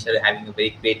and Mahesh are having a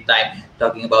very great time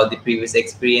talking about the previous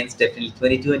experience. Definitely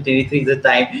 22 and 23 is the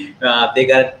time they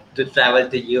got to travel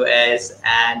to US,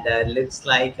 and looks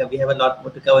like we have a lot more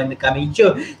to cover in the coming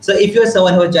show. So if you're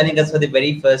someone who is joining us for the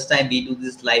very first time, we do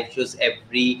these live shows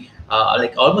every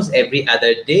like almost every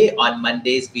other day. On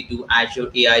Mondays we do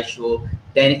Azure AI show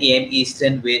 10 a.m.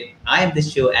 Eastern, where I am the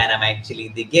show and I'm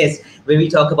actually the guest, where we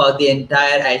talk about the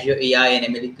entire Azure AI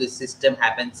and ML ecosystem.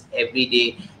 Happens every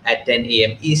day at 10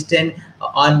 a.m. Eastern.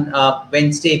 On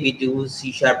Wednesday, we do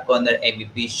C Sharp Corner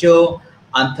MVP show.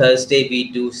 On Thursday,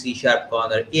 we do C Sharp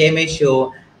Corner EMA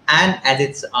show. And as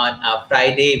it's on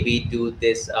Friday, we do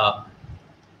this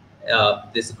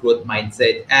growth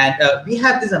mindset, and we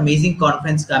have this amazing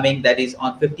conference coming that is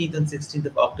on 15th and 16th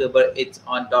of October. It's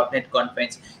on .NET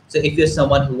conference. So if you're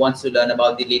someone who wants to learn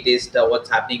about the latest what's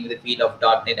happening in the field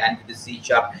of .NET and the C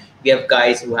Sharp, we have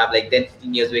guys who have like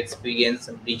 10-15 years of experience,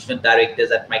 some regional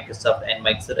directors at Microsoft and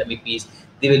Microsoft MVPs.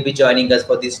 They will be joining us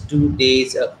for these 2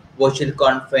 days virtual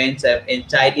conference,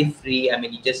 entirely free. I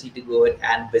mean, you just need to go ahead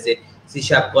and visit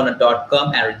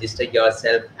csharpcorner.com and register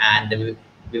yourself, and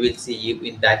we will see you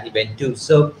in that event too.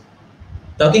 So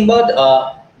talking about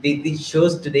the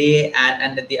shows today,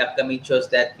 and the upcoming shows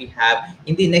that we have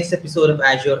in the next episode of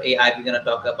Azure AI, we're going to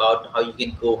talk about how you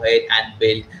can go ahead and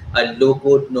build a low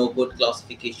code, no code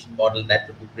classification model. That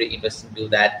would be pretty interesting to do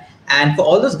that. And for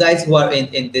all those guys who are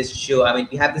in this show, I mean,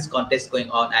 we have this contest going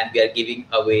on and we are giving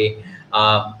away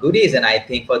goodies. And I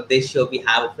think for this show, we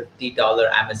have a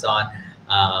 $50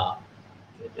 Amazon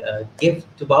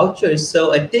gift vouchers.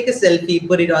 So take a selfie,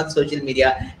 put it on social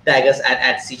media, tag us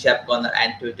at C Sharp Corner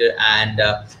and Twitter, and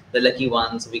the lucky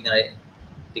ones we're gonna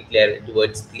declare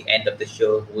towards the end of the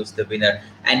show who's the winner.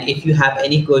 And if you have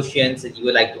any questions that you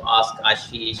would like to ask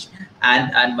Ashish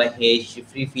and Mahesh,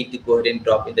 feel to go ahead and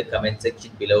drop in the comment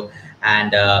section below,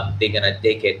 and they're gonna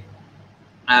take it.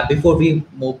 Before we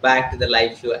move back to the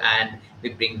live show and we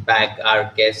bring back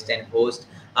our guest and host,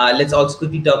 Let's also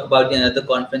quickly talk about the another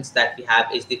conference that we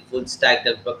have is the Full Stack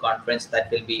Developer Conference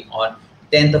that will be on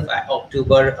 10th of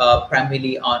October,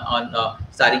 primarily on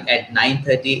starting at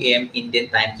 9:30 a.m. Indian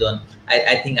time zone.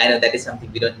 I think I know that is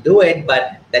something we don't do it,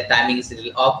 but that timing is a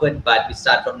little awkward. But we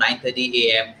start from 9:30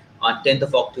 a.m. on 10th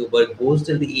of October, goes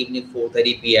till the evening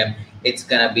 4:30 p.m. It's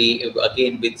gonna be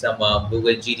again with some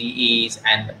Google GDEs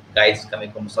and guys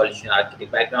coming from solution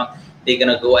architect background. They're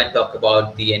gonna go and talk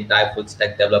about the entire full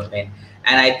stack development.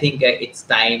 And I think it's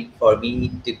time for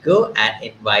me to go and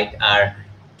invite our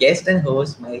guest and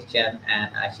host Mahesh Chand and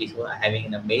Ashish, who are having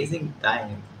an amazing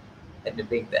time. Let me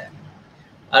bring them.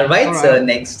 All All right, right. so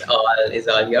next all is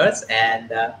all yours,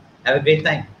 and have a great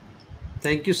time.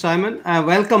 Thank you, Simon.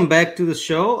 Welcome back to the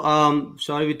show.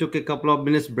 Sorry we took a couple of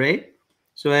minutes break.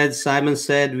 So as Simon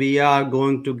said, we are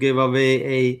going to give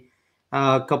away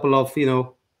couple of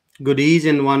goodies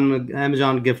and one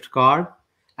Amazon gift card.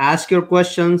 Ask your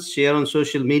questions, share on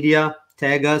social media,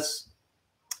 tag us.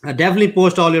 Definitely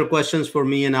post all your questions for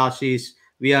me and Ashish.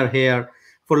 We are here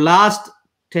for last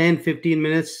 10, 15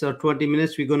 minutes or 20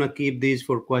 minutes. We're going to keep these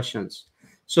for questions.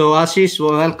 So Ashish,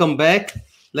 welcome back.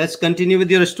 Let's continue with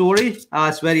your story.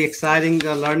 It's very exciting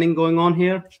learning going on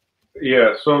here.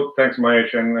 Yeah, so thanks,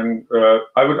 Mahesh, and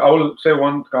I will say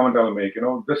one comment I'll make.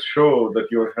 This show that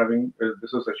you're having,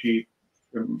 this is actually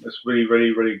it's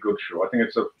very good show. I think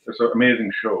it's an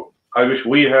amazing show. I wish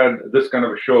we had this kind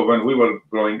of a show when we were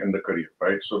growing in the career,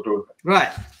 right?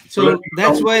 Right. So let So me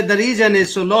that's know. why the reason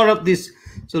is so a lot of this.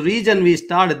 So reason we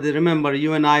started. Remember,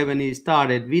 you and I when we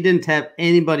started, we didn't have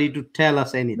anybody to tell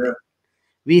us anything. Yeah,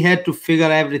 We had to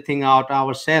figure everything out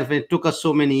ourselves. It took us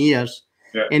so many years,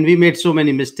 yeah. and we made so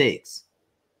many mistakes.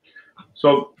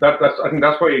 So that's I think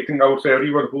that's why I think I would say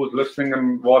everyone who's listening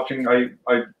and watching, I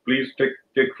please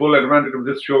take full advantage of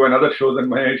this show and other shows that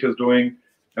Mahesh is doing,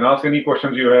 and ask any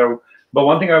questions you have. But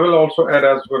one thing I will also add,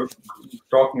 as we're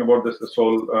talking about this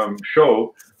whole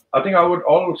show, I think I would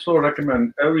also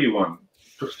recommend everyone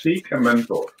to seek a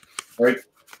mentor, right?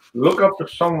 Look up to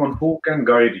someone who can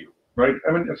guide you, right?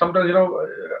 I mean, sometimes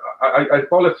I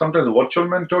call it sometimes virtual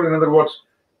mentor. In other words,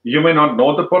 you may not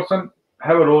know the person,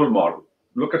 have a role model.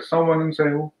 Look at someone and say,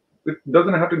 "Who?" It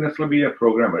doesn't have to necessarily be a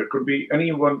programmer. It could be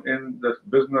anyone in the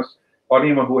business or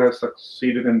anyone who has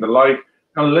succeeded in the life,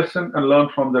 and listen and learn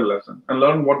from their lesson and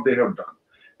learn what they have done.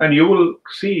 And you will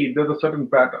see there's a certain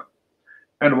pattern.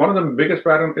 And one of the biggest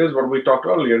patterns is what we talked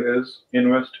earlier is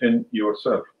invest in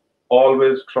yourself.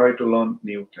 Always try to learn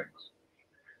new things.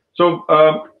 So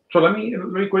let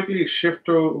me quickly shift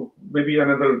to maybe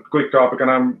another quick topic,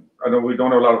 and I know we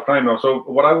don't have a lot of time now. So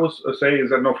what I was say is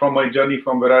that from my journey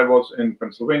from where I was in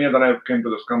Pennsylvania, then I came to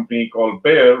this company called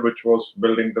Bayer, which was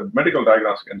building the medical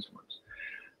diagnostic instruments.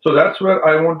 So that's where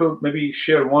I want to maybe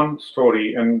share one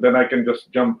story, and then I can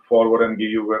just jump forward and give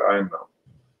you where I am now.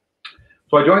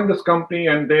 So I joined this company,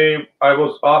 and I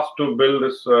was asked to build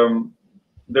this.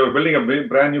 They were building a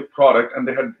brand new product, and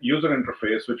they had user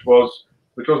interface, which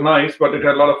was nice, but it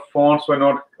had a lot of fonts were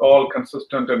not all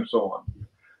consistent and so on.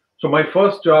 So my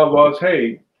first job was,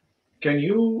 hey, can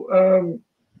you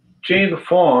change the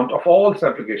font of all this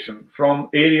application from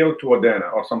Arial to Adana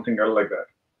or something else like that?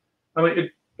 I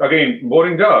mean, again,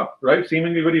 boring job, right?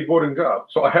 Seemingly very boring job.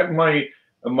 So I had my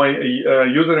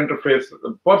user interface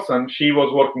person. She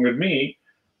was working with me,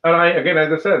 and again,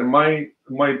 as I said, my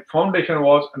foundation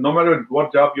was no matter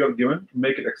what job you're given,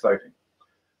 make it exciting.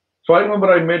 So I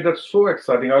remember I made that so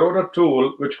exciting. I wrote a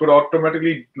tool which could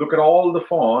automatically look at all the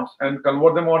fonts and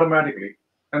convert them automatically.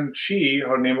 And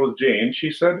her name was Jane,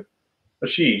 she said,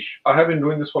 Ashish, I have been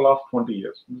doing this for the last 20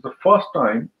 years. This is the first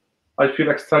time I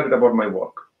feel excited about my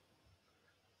work.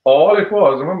 All it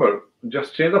was, remember,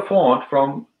 just change the font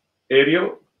from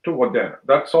Arial to Vadana.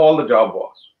 That's all the job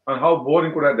was. And how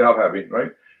boring could that job have been,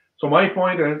 right? So my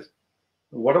point is,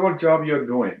 whatever job you're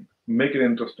doing, make it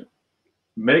interesting.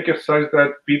 Make it such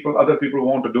that other people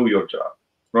want to do your job,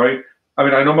 right? I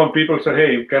mean, I know when people say,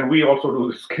 "Hey, can we also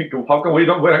do this? How come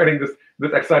we're getting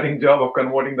this exciting job of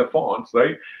converting the fonts,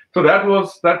 right?" So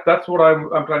that's what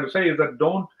I'm trying to say is that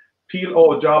don't feel,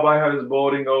 "Oh, job I have is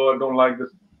boring. Oh, I don't like this."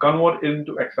 Convert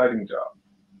into exciting job,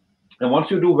 and once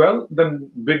you do well,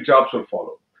 then big jobs will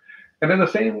follow. And in the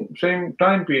same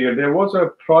time period, there was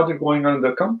a project going on in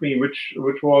the company which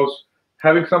was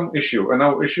having some issue. And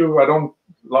now issue, a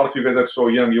lot of you guys are so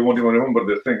young, you won't even remember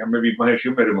this thing. And maybe Mahesh,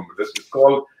 you may remember this. It's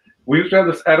called, we used to have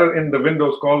this error in the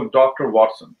Windows called Dr.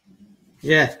 Watson.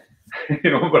 Yeah.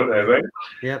 You remember that, right?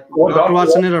 Yep. Dr.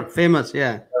 Watson error, famous,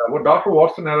 yeah. What Dr.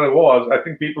 Watson error was, I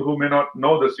think people who may not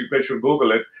know this, you guys should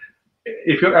Google it.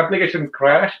 If your application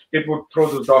crashed, it would throw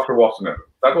this Dr. Watson error.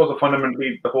 That was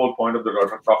fundamentally the whole point of the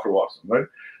Dr. Watson, right?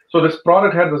 So this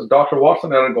product had this Dr.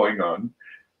 Watson error going on,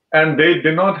 and they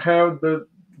did not have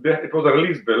it was a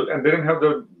release build, and they didn't have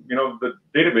the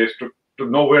database to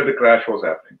know where the crash was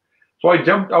happening. So I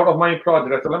jumped out of my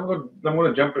project. I said, I'm going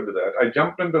to jump into that. I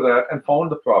jumped into that and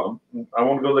found the problem. I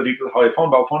won't go into the details how I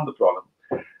found, but I found the problem.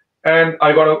 And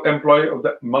I got an Employee of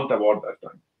the Month award that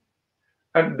time.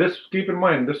 And this, keep in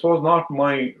mind, this was not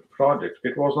my project.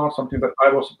 It was not something that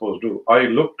I was supposed to do. I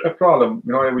looked at a problem.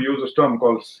 I use this term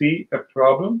called see a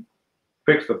problem,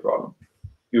 fix the problem.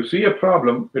 You see a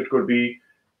problem, it could be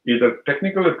either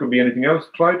technical, it could be anything else.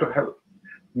 Try to help.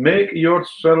 Make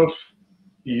yourself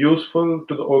useful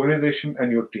to the organization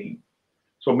and your team.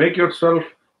 So make yourself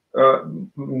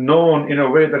known in a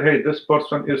way that, hey, this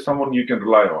person is someone you can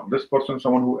rely on. This person is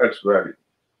someone who adds value.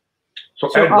 So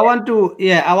I want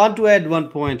to add one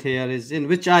point here, is in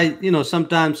which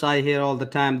sometimes I hear all the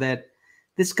time that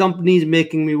this company is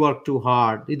making me work too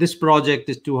hard. This project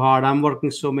is too hard. I'm working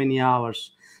so many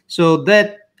hours. So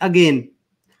that, again,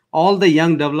 all the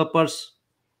young developers,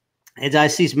 as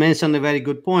Ashish mentioned a very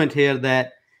good point here,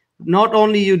 that not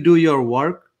only you do your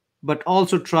work, but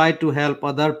also try to help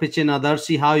other, pitch in others,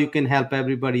 see how you can help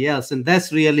everybody else. And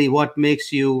that's really what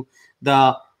makes you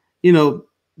the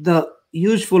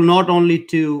useful not only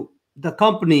to the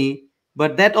company,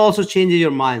 but that also changes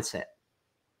your mindset.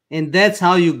 And that's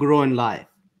how you grow in life.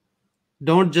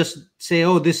 Don't just say,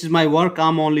 oh, this is my work,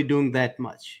 I'm only doing that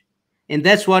much. And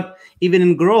that's what, even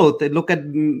in growth, they look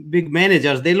at big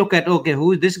managers, they look at, okay,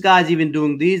 who this guy's even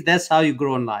doing these? That's how you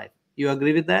grow in life. You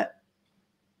agree with that?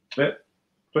 Yeah.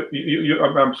 So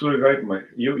I'm absolutely right, Mike.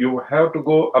 You have to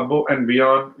go above and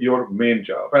beyond your main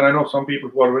job. And I know some people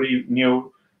who are very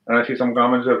new, and I see some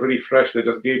comments that are very fresh. They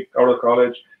just get out of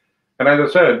college. And as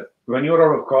I said, when you're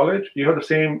out of college, you have the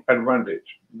same advantage.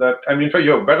 In fact,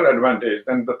 you have a better advantage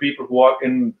than the people who are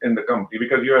in the company,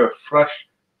 because you have a fresh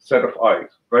set of eyes,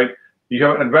 right? You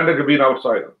have an advantage of being an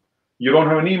outsider. You don't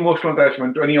have any emotional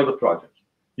attachment to any of the projects.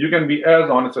 You can be as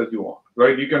honest as you want,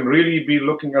 right? You can really be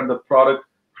looking at the product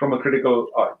from a critical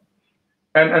eye.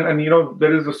 And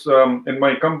there is this in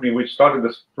my company, which started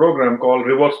this program called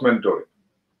reverse mentoring.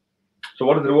 So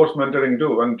what does reverse mentoring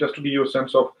do? And just to give you a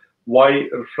sense of why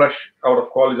fresh out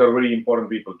of college are very important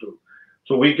people too.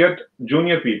 So we get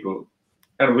junior people,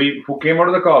 and who came out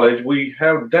of the college, we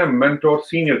have them mentor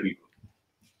senior people.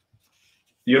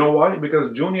 You know why?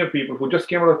 Because junior people who just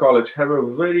came out of college have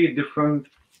a very different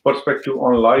perspective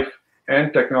on life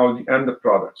and technology and the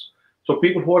products. So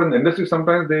people who are in the industry,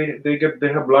 sometimes they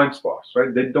have blind spots,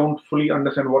 right? They don't fully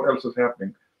understand what else is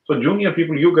happening. So junior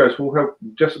people, you guys who have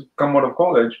just come out of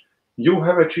college, you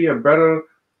have actually a better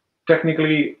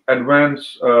technically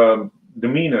advanced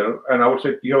demeanor, and I would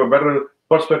say you have a better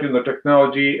perspective in the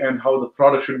technology and how the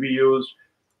product should be used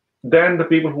than the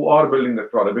people who are building the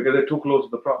product, because they're too close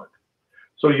to the product.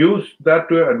 So use that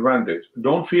to your advantage.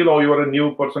 Don't feel, oh, you are a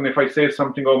new person. If I say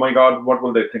something, oh my God, what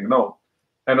will they think? No.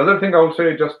 Another thing I would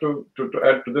say, just to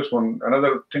add to this one,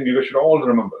 another thing you should all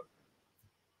remember: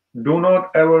 do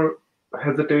not ever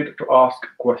hesitate to ask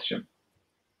a question.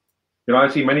 I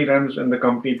see many times in the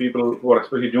company people who are,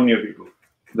 especially junior people,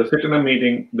 they sit in a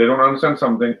meeting, they don't understand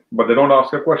something, but they don't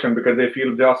ask a question because they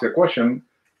feel if they ask a question,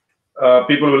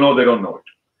 people will know they don't know it.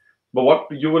 But what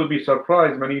you will be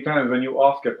surprised many times when you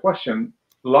ask a question,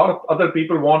 a lot of other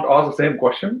people want to ask the same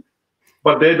question,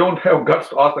 but they don't have guts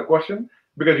to ask the question,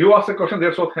 because you ask a question,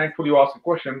 they're so thankful you ask a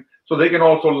question, so they can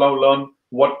also now learn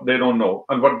what they don't know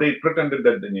and what they pretended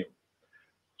that they knew.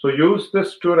 So use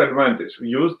this to your advantage.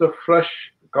 Use the fresh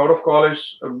out of college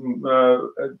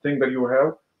thing that you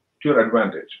have to your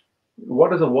advantage.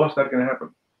 What is the worst that can happen,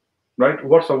 right?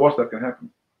 What's the worst that can happen?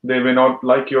 They may not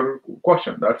like your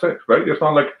question. That's it, right? It's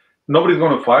not like nobody's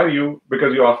going to fire you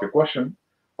because you ask a question,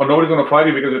 or nobody's going to fire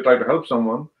you because you try to help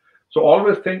someone. So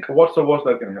always think, what's the worst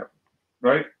that can happen,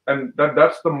 right? And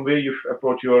that's the way you should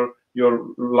approach your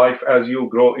life as you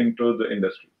grow into the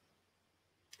industry.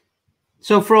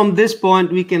 So from this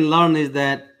point, we can learn is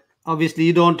that obviously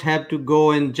you don't have to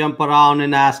go and jump around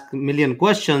and ask a million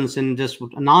questions and just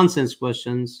nonsense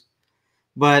questions.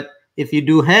 But if you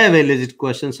do have a legit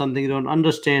question, something you don't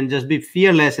understand, just be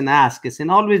fearless and ask it.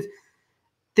 And always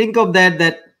think of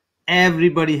that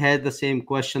everybody has the same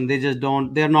question.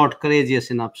 They're not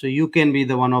courageous enough. So you can be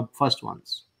the one of first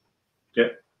ones. Yeah.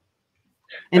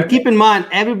 And keep in mind,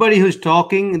 everybody who's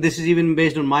talking, this is even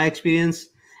based on my experience,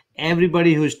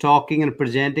 everybody who's talking and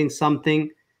presenting something,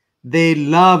 they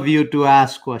love you to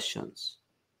ask questions.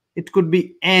 It could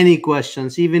be any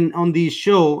questions. Even on the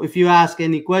show, if you ask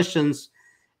any questions,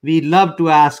 we love to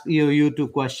ask you two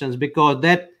questions, because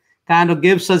that kind of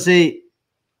gives us a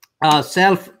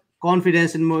self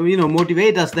confidence and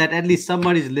motivate us that at least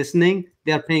somebody is listening,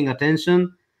 they are paying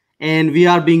attention, and we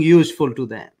are being useful to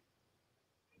them.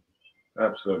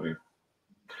 Absolutely.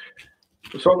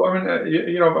 So, I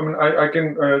mean, I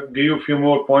can give you a few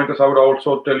more pointers. I would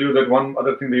also tell you that one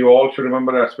other thing that you all should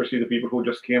remember, especially the people who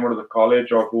just came out of the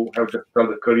college or who have just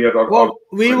started the career. Well,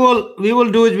 we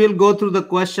will do is we'll go through the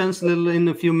questions little in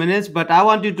a few minutes, but I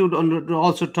want you to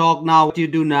also talk now what you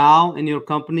do now in your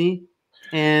company,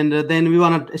 and then we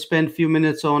want to spend a few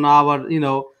minutes on our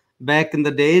back in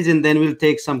the days, and then we'll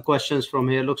take some questions from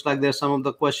here. Looks like there's some of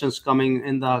the questions coming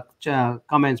in the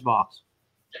comments box.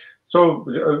 So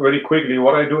very quickly,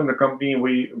 what I do in the company,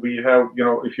 we have,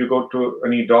 if you go to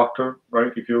any doctor,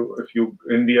 right? If you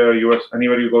India, US,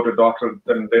 anywhere you go to a doctor,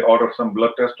 then they order some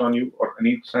blood test on you or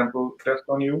any sample test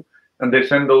on you, and they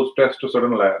send those tests to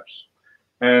certain labs.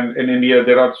 And in India,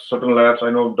 there are certain labs. I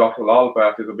know Dr. Lal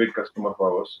Path is a big customer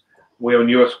for us. We have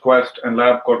US Quest and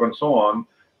LabCorp and so on.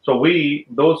 So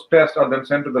those tests are then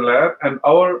sent to the lab, and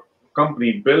our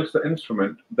company builds the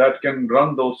instrument that can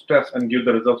run those tests and give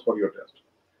the results for your test.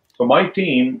 So my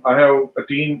team, I have a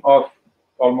team of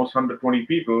almost 120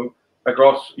 people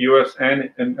across US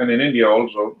and in India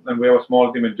also, and we have a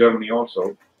small team in Germany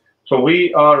also. So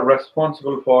we are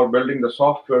responsible for building the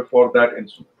software for that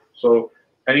instrument. So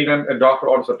anytime a doctor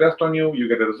orders a test on you, you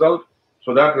get a result.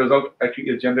 So that result actually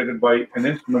is generated by an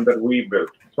instrument that we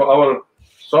built. So our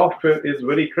software is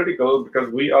very critical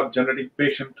because we are generating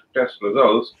patient test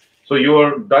results. So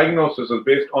your diagnosis is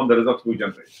based on the results we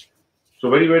generate. So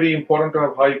very, very important to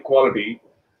have high quality,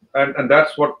 and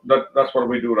that's what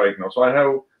we do right now. So I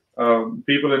have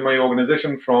people in my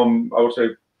organization from, I would say,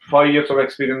 5 years of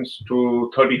experience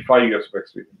to 35 years of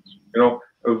experience.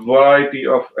 A variety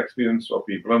of experience of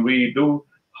people, and we do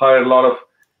hire a lot of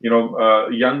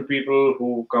young people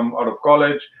who come out of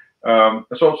college.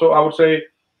 So I would say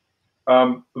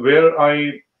where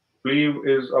I believe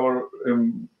is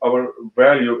our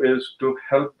value is to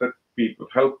help the people,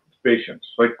 help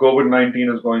patients. Like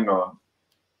COVID-19 is going on,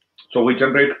 so we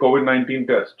generate COVID-19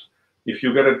 tests. If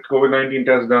you get a COVID-19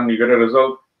 test done, you get a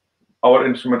result. Our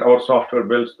instrument, our software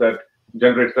builds that,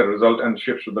 generates that result, and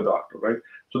ships to the doctor, right?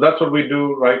 So that's what we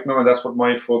do right now, and that's what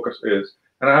my focus is.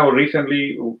 And I have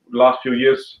recently, last few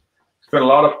years, spent a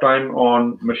lot of time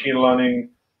on machine learning,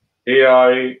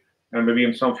 AI, and maybe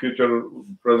in some future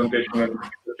presentation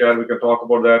and we can talk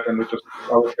about that, and which is,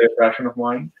 I would say, a passion of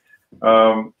mine.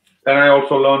 And I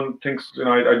also learn things.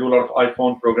 I do a lot of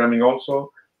iPhone programming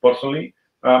also personally.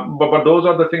 But those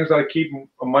are the things that I keep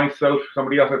myself.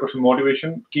 Somebody asked a question,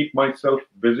 motivation. Keep myself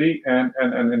busy and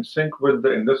in sync with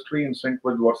the industry, in sync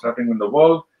with what's happening in the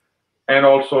world, and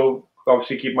also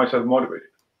obviously keep myself motivated.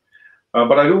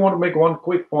 But I do want to make one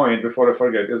quick point before I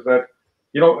forget, is that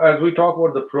as we talk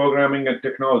about the programming and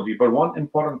technology, but one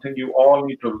important thing you all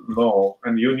need to know,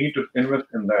 and you need to invest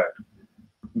in that,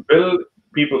 build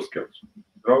people skills.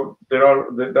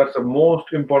 That's the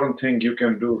most important thing you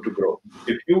can do to grow.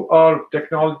 If you are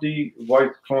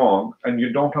technology-wise strong and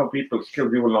you don't have people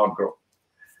skills, you will not grow.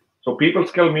 So people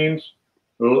skill means,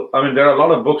 there are a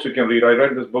lot of books you can read. I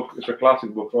read this book. It's a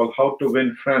classic book called How to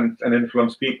Win Friends and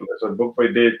Influence People. It's a book by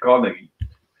Dale Carnegie.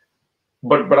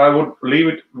 But I would leave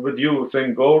it with you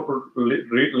saying, go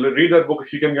read that book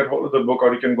if you can get hold of the book,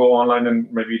 or you can go online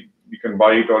and maybe you can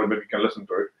buy it, or maybe you can listen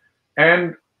to it.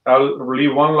 And I'll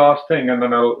leave one last thing, and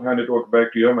then I'll hand it over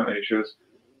back to you, Mahesh, is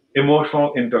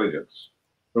emotional intelligence.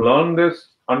 Learn this,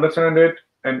 understand it,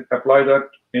 and apply that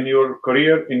in your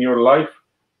career, in your life.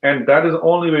 And that is the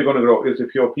only way you're going to grow, is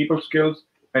if you have people skills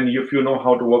and if you know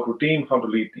how to work with teams, how to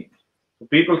lead teams. So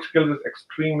people skills is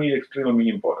extremely, extremely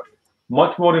important.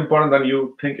 Much more important than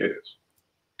you think it is.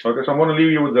 Okay, so I'm going to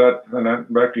leave you with that, and then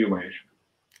back to you, Mahesh.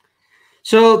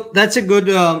 So that's a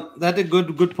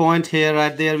good point here,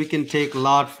 right there. We can take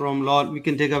we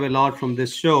can take away a lot from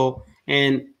this show,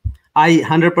 and I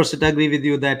 100% agree with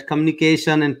you that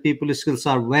communication and people skills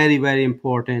are very, very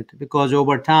important, because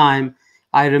over time,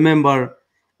 I remember,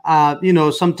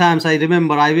 sometimes I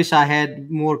wish I had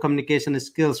more communication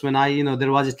skills when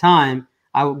there was a time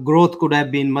our growth could have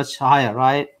been much higher,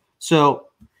 right? So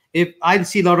if I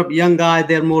see a lot of young guys,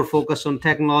 they're more focused on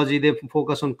technology, they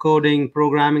focus on coding,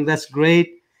 programming. That's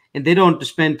great, and they don't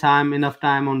spend enough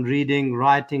time on reading,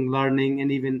 writing, learning,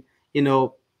 and even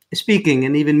speaking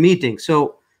and even meeting.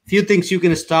 So few things you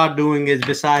can start doing is,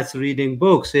 besides reading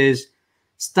books, is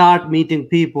start meeting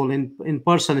people in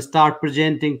person, start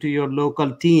presenting to your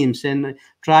local teams, and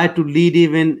try to lead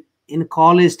even in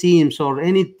college teams, or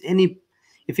any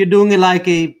if you're doing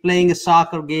playing a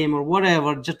soccer game or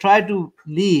whatever, just try to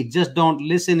lead. Just don't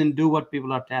listen and do what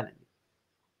people are telling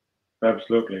you.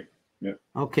 Absolutely. Yeah.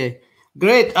 Okay.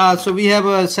 Great. So we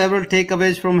have several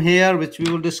takeaways from here, which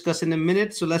we will discuss in a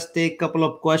minute. So let's take a couple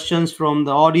of questions from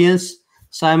the audience.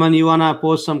 Simon, you wanna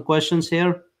pose some questions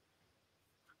here?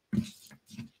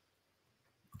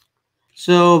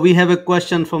 So we have a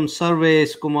question from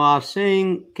Sarvesh Kumar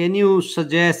saying, "Can you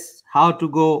suggest how to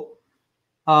go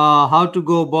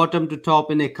bottom to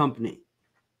top in a company?"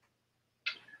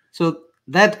 So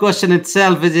that question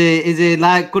itself is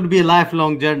a could be a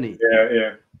lifelong journey. Yeah,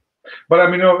 yeah. But I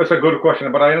mean, it's a good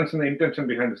question. But I understand the intention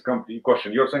behind this company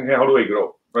question. You're saying, hey, how do I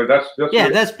grow? Right? That's Yeah,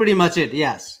 really, that's pretty much it.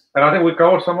 Yes. and I think we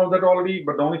covered some of that already.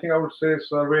 But the only thing I would say,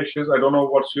 Sarvesh, is I don't know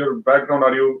what's your background.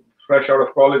 Are you fresh out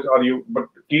of college? Are you? But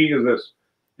the key is this: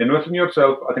 invest in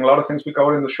yourself. I think a lot of things we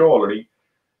covered in the show already.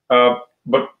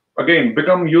 But again,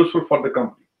 become useful for the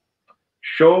company.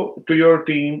 Show to your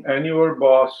team and your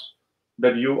boss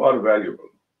that you are valuable,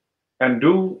 and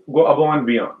do go above and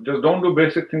beyond. Just don't do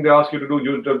basic thing they ask you to do.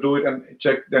 You just do it and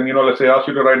check. Then let's say ask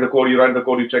you to write the code. You write the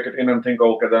code. You check it in and think,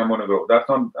 oh, okay, then I'm going to grow. That's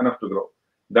not enough to grow.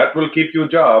 That will keep you a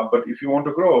job. But if you want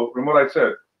to grow, remember I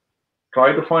said,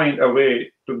 try to find a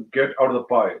way to get out of the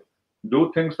pile.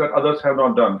 Do things that others have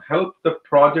not done. Help the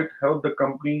project, help the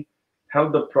company,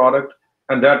 help the product,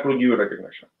 and that will give you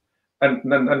recognition. And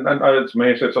it's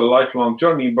Mahesh, it's a lifelong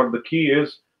journey. But the key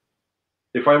is,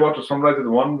 if I were to summarize it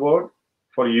in one word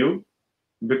for you,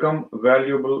 become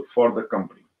valuable for the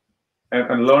company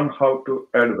and learn how to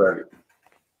add value.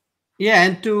 Yeah,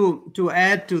 and to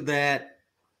add to that,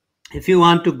 if you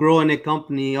want to grow in a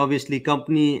company, obviously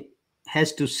company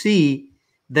has to see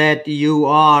that you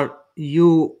are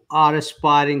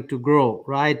aspiring to grow,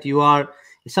 right? You are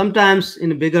sometimes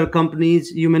in bigger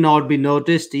companies you may not be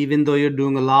noticed even though you're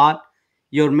doing a lot.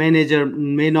 Your manager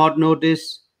may not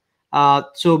notice.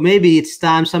 So maybe it's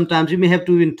time. Sometimes you may have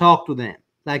to even talk to them.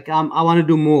 Like I want to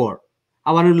do more.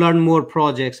 I want to learn more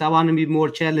projects. I want to be more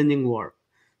challenging work.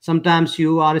 Sometimes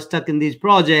you are stuck in these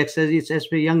projects as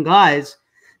for young guys,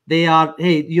 they are,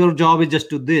 hey, your job is just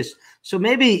to this. So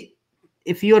maybe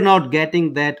if you're not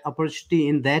getting that opportunity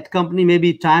in that company,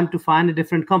 maybe time to find a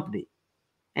different company.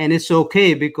 And it's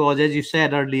okay, because as you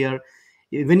said earlier,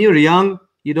 when you're young,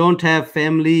 you don't have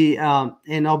family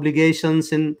and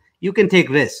obligations, and you can take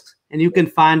risks, and you can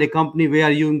find a company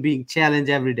where you're being challenged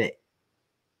every day.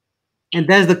 And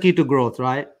that's the key to growth,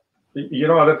 right?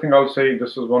 Other thing I'll say,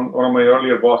 this is one of my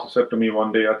earlier bosses said to me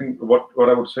one day. I think what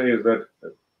I would say is that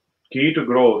key to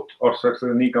growth or success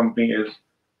in any company is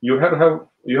you have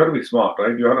to be smart,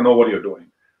 right? You have to know what you're doing.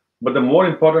 But the more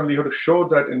importantly, you have to show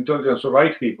that intelligence to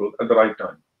right people at the right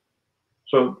time.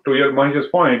 So to your Mahesh's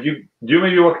point, you may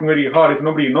be working very hard. If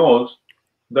nobody knows,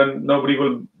 then nobody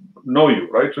will know you,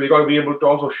 right? So you got to be able to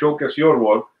also showcase your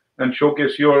work and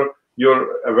showcase your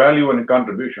value and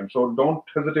contribution. So don't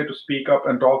hesitate to speak up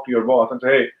and talk to your boss and say,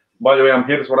 hey, by the way, I'm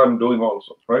here. This is what I'm doing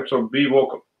also, right? So be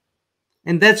vocal.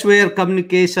 And that's where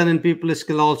communication and people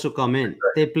skill also come in.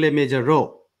 They play a major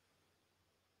role.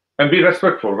 And be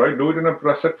respectful, right? Do it in a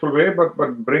respectful way, but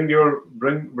bring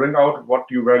out what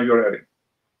you value you're adding.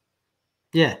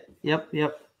 Yeah. Yep.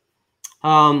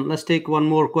 Let's take one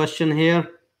more question here.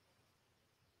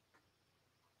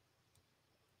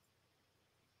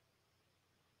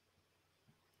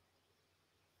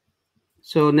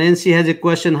 So Nancy has a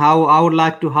question: how I would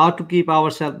like to how to keep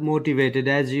ourselves motivated,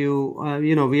 as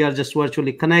we are just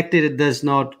virtually connected. It does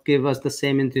not give us the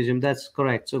same enthusiasm. That's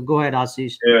correct. So go ahead,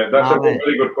 Ashish. Yeah, that's a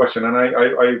very good question, and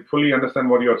I fully understand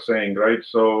what you're saying, right?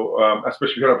 So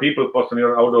especially if you're a people person,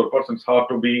 you're an outdoor person, it's hard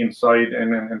to be inside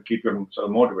and keep yourself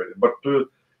motivated. But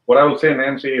what I will say,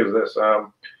 Nancy, is this. I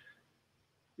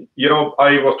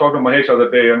was talking to Mahesh the other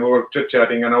day, and we were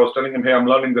chit-chatting, and I was telling him, hey, I'm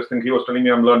learning this thing. He was telling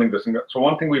me I'm learning this thing. So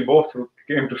one thing we both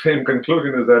came to the same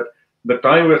conclusion is that the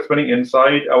time we're spending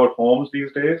inside our homes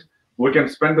these days, we can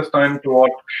spend this time to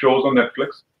watch shows on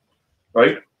Netflix,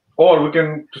 right? Or we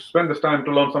can spend this time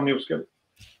to learn some new skill.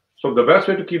 So the best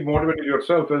way to keep motivated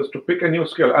yourself is to pick a new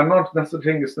skill. I'm not necessarily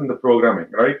saying it's in the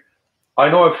programming, right? I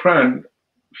know a friend,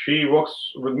 she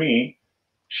works with me.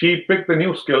 She picked the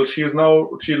new skill. She was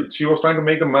trying to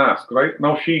make a mask, right?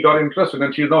 Now she got interested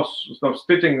and she's now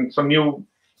stitching some new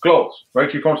clothes, right?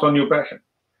 She found some new passion.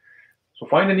 So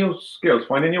find a new skills,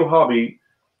 find a new hobby,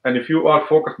 and if you are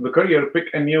focused on the career,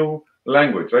 pick a new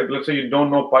language, right? Let's say you don't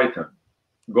know Python.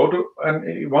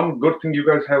 And one good thing you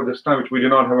guys have this time, which we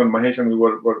did not have in Mahesh, and we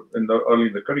were early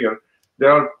in the career,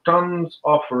 there are tons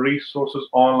of resources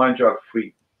online which are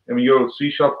free. I mean, your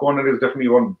C# corner is definitely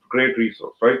one great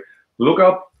resource, right? Look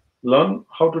up, learn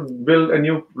how to learn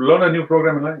a new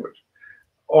programming language.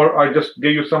 Or I just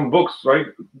gave you some books, right?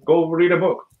 Go read a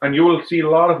book, and you will see a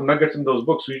lot of nuggets in those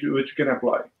books which you can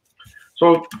apply.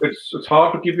 So it's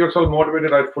hard to keep yourself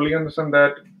motivated. I fully understand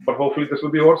that, but hopefully this will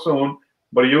be over soon.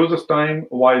 But use this time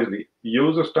wisely.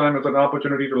 Use this time as an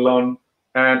opportunity to learn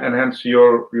and enhance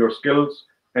your skills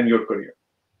and your career.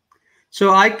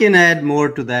 So I can add more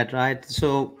to that, right?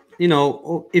 So,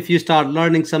 if you start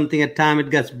learning something at time, it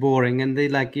gets boring, and they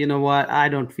like, you know what, I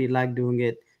don't feel like doing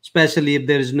it, especially if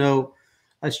there is no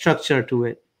structure to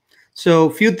it.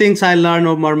 So, few things I learned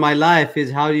over my life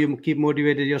is how you keep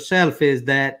motivated yourself is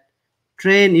that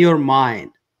train your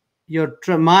mind. Your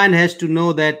mind has to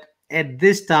know that at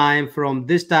this time, from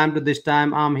this time to this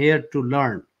time, I'm here to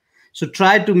learn. So,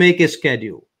 try to make a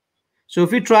schedule. So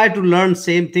if you try to learn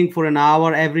same thing for an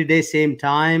hour every day, same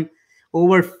time,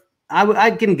 over,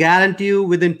 I can guarantee you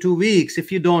within 2 weeks,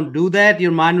 if you don't do that,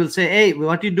 your mind will say, "Hey,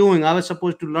 what are you doing? I was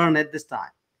supposed to learn at this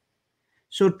time."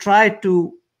 So try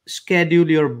to schedule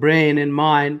your brain and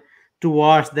mind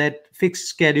towards that fixed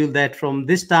schedule that from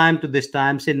this time to this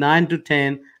time, say 9 to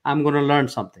 10, I'm going to learn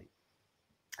something.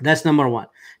 That's number one.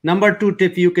 Number two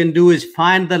tip you can do is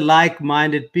find the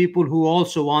like-minded people who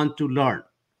also want to learn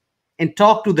and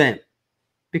talk to them,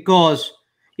 because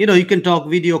you can talk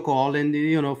video call and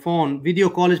phone. Video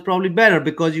call is probably better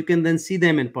because you can then see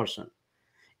them in person.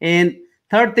 And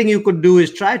third thing you could do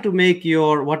is try to make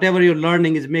your whatever you're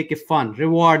learning is make it fun,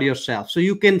 reward yourself. So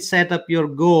you can set up your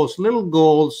goals, little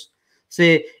goals.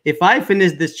 Say, if I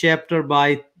finish this chapter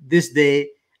by this day,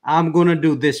 I'm gonna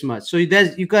do this much. So you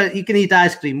can eat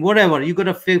ice cream, whatever. You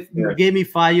gotta Yeah.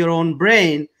 gamify your own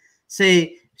brain.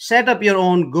 Say, set up your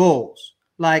own goals.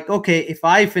 Like, okay, if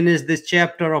I finish this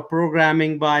chapter of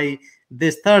programming by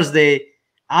this Thursday,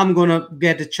 I'm gonna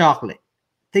get a chocolate,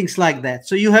 things like that.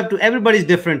 So you have to, everybody's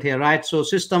different here, right? So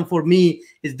system for me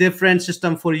is different,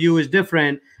 system for you is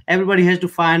different. Everybody has to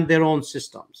find their own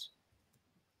systems.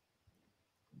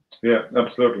 Yeah,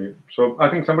 absolutely. So I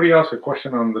think somebody asked a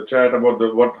question on the chat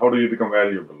about how do you become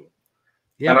valuable? And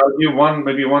Yeah. I'll give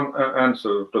maybe one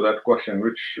answer to that question,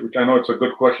 which I know it's a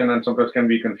good question and sometimes can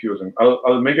be confusing.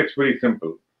 I'll make it very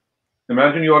simple.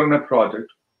 Imagine you are in a project,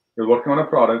 you're working on a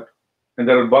product, and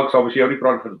there are bugs. Obviously, every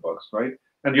product has bugs, right?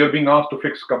 And you're being asked to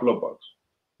fix a couple of bugs.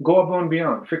 Go above and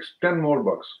beyond, fix 10 more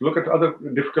bugs. Look at other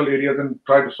difficult areas and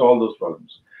try to solve those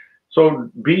problems. So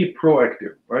be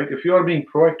proactive, right? If you are being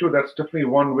proactive, that's definitely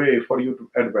one way for you to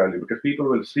add value, because people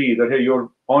will see that, hey, you're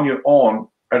on your own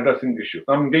addressing issues.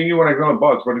 I'm giving you an example of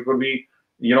bugs, but it could be,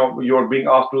 you're being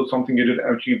asked to do something you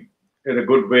didn't achieve in a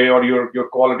good way, or your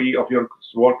quality of your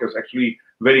work is actually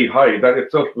very high. That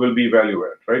itself will be value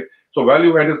add, right? So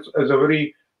value add is a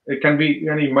very, it can be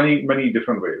many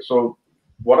different ways. So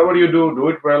whatever you do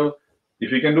it well.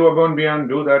 If you can do above and beyond,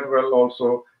 do that well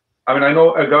also. I mean, I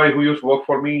know a guy who used to work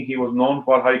for me. He was known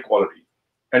for high quality.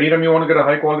 Anytime you want to get a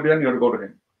high quality done, you have to go to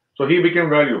him. So he became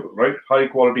valuable, right? High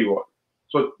quality work.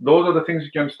 So those are the things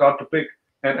you can start to pick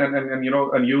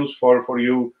and use for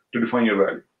you to define your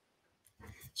value.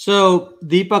 So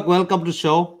Deepak, welcome to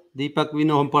show. Deepak, we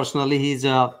know him personally. He's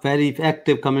a very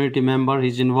active community member.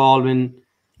 He's involved in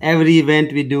every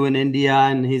event we do in India,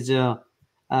 and he's a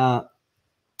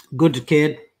good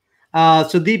kid.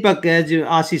 So Deepak, as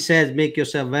Asi says, make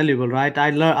yourself valuable, right?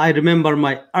 I remember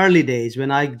my early days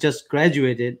when I just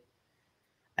graduated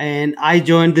and I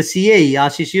joined the CAE.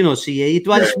 Ashish, CAE. It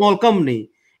was a Yeah. small company.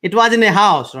 It was in a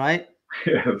house, right?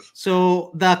 Yes.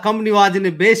 So the company was in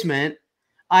a basement.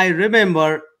 I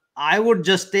remember I would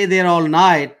just stay there all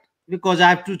night because I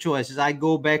have two choices. I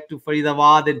go back to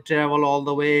Faridabad and travel all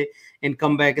the way and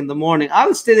come back in the morning.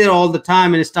 I'll stay there all the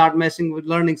time and start messing with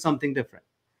learning something different.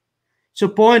 So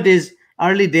point is,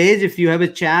 early days, if you have a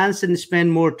chance and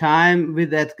spend more time with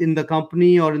that in the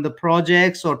company or in the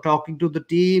projects or talking to the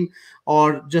team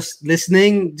or just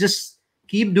listening, just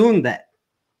keep doing that.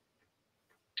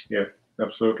 Yeah.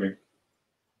 Absolutely.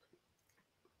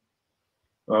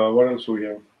 What else do we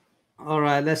have? All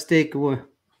right, let's take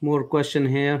more question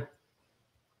here.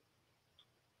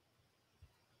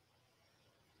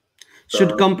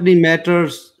 Should Uh, company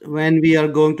matters when we are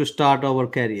going to start our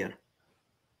career?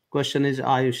 Question is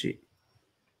Ayushi.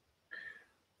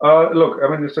 Look, I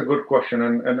mean, it's a good question,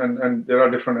 and there are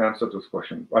different answers to this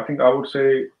question. I think I would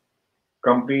say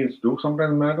companies do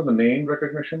sometimes matter, the name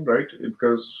recognition, right?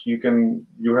 Because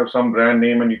you have some brand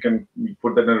name and you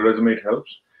put that in a resume, it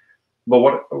helps. But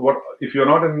what if you're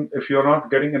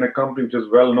not getting in a company which is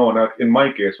well known? In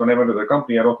my case, when I went to the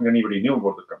company, I don't think anybody knew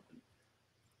about the company.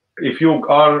 If you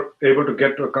are able to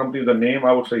get to a company with a name,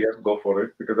 I would say yes, go for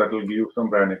it, because that will give you some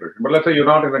brand recognition. But let's say you're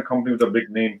not in a company with a big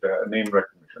name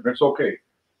recognition. It's okay.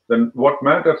 Then what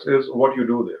matters is what you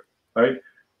do there, right?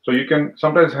 So you can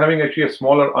sometimes having actually a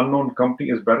smaller unknown company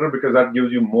is better, because that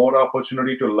gives you more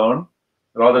opportunity to learn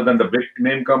rather than the big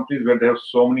name companies where they have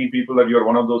so many people that you're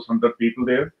one of those 100 people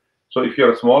there. So if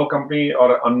you're a small company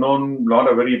or an unknown,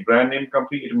 not a very brand name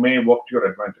company, it may work to your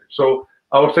advantage. So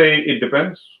I would say it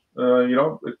depends.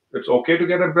 It's okay to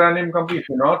get a brand name company. If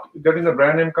you're not getting a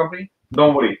brand name company,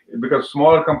 don't worry, because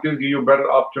smaller companies give you better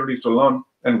opportunities to learn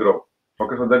and grow.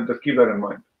 Okay, so that just keep that in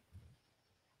mind.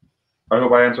 I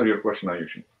hope I answered your question,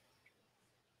 Ayushi.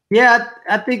 Yeah,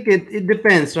 I think it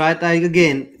depends, right?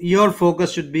 Again, your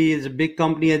focus should be is a big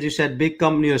company, as you said, big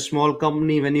company or small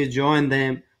company. When you join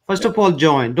them, first Yeah. of all,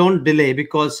 join. Don't delay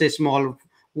because say small.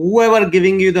 Whoever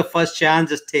giving you the first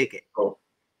chance, just take it. Cool.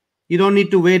 You don't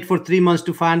need to wait for 3 months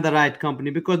to find the right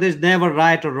company because there's never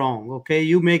right or wrong. Okay,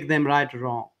 you make them right or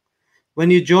wrong. When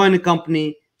you join a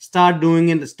company, start doing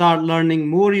it, start learning.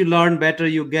 More you learn, better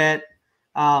you get.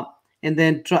 uh, and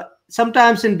then try.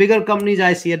 Sometimes in bigger companies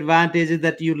I see advantages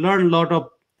that you learn a lot of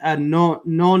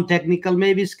non-technical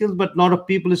maybe skills, but a lot of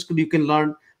people skill you can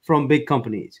learn from big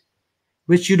companies,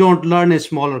 which you don't learn in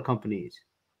smaller companies.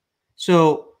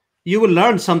 So you will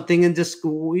learn something and just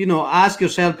ask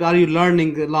yourself, are you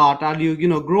learning a lot, are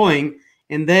you growing,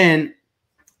 and then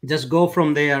just go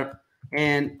from there.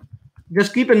 And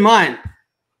just keep in mind,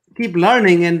 keep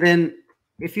learning, and then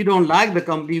if you don't like the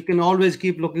company, you can always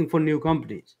keep looking for new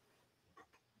companies.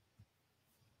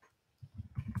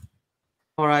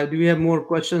 All right, do we have more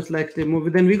questions? Like the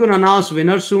movie, then we're going to announce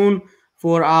winner soon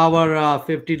for our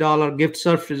 $50 gift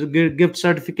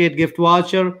certificate, gift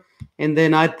voucher. And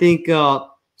then I think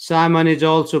Simon is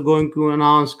also going to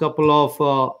announce a couple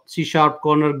of C Sharp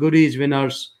Corner goodies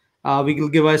winners. We will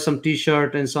give us some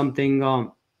t-shirt and something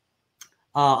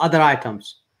other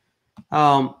items.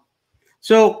 um,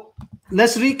 So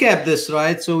let's recap this,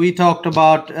 right? So we talked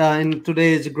about in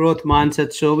today's growth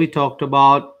mindset show, we talked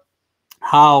about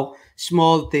how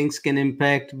small things can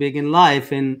impact big in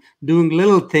life, and doing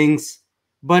little things,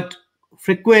 but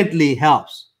frequently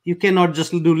helps. You cannot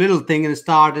just do little thing and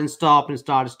start and stop and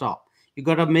start and stop. You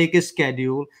got to make a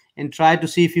schedule and try to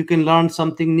see if you can learn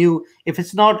something new. If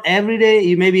it's not every day,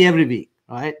 you maybe every week,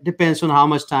 right? Depends on how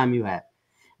much time you have.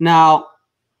 Now,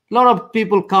 a lot of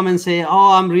people come and say,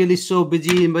 oh, I'm really so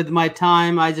busy with my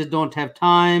time, I just don't have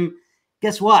time.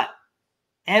 Guess what?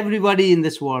 Everybody in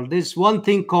this world, there's one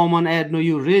thing common. I know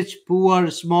you rich, poor,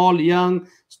 small, young,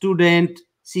 student,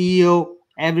 CEO,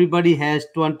 everybody has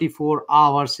 24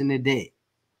 hours in a day.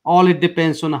 All it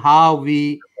depends on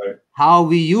Right. how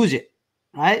we use it,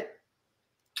 right?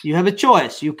 You have a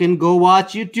choice. You can go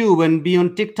watch YouTube and be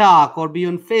on TikTok or be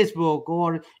on Facebook,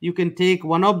 or you can take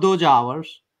one of those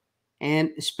hours and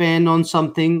spend on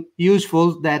something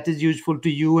useful that is useful to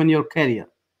you and your career.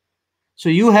 So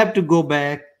you have to go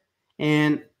back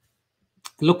and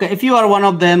look. If you are one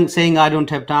of them saying, I don't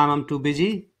have time, I'm too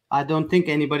busy, I don't think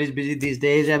anybody's busy these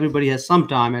days. Everybody has some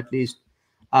time at least.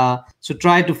 So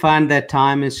try to find that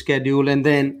time and schedule, and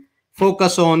then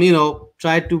focus on,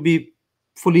 try to be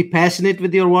fully passionate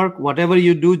with your work, whatever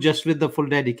you do, just with the full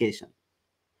dedication.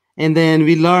 And then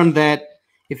we learned that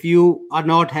if you are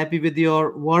not happy with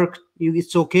your work,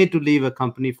 it's okay to leave a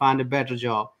company, find a better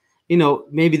job.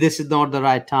 Maybe this is not the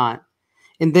right time.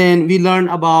 And then we learn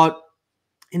about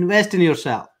invest in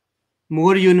yourself.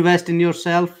 More you invest in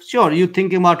yourself, sure, you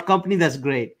thinking about company, that's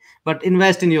great, but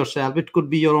invest in yourself. It could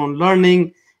be your own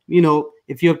learning.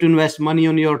 If you have to invest money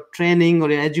on your training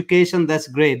or your education, that's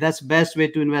great. That's best way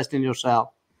to invest in yourself.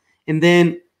 And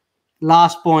then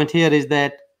last point here is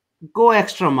that go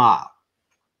extra mile.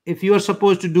 If you are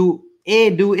supposed to do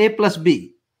A plus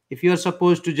B. If you are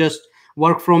supposed to just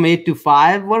work from 8 to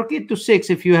 5, work 8 to 6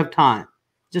 if you have time.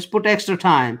 Just put extra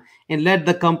time and let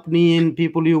the company and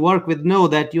people you work with know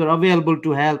that you're available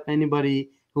to help anybody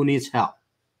who needs help.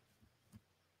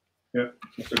 Yeah,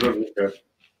 that's a good recap.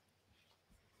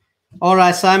 All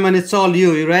right, Simon, it's all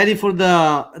you. You ready for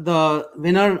the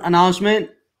winner announcement?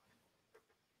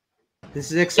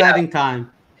 This is Yeah, exciting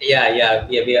time. yeah,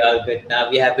 we are all good. Now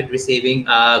we have been receiving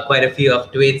quite a few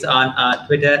of tweets on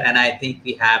Twitter, and I think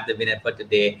we have the winner for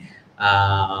today.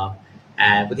 Uh,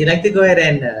 and would you like to go ahead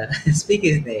and speak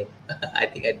his name? I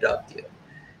think I dropped you.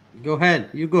 Go ahead.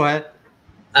 You go ahead.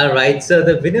 All right. So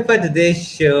the winner for today's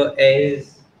show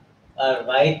is all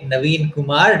right, Naveen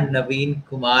Kumar. Naveen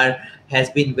Kumar has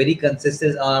been very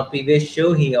consistent on our previous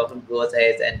show. He often goes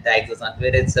ahead and tags us on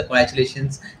Twitter. So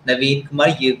congratulations, Naveen Kumar.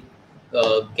 You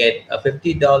get a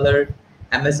 $50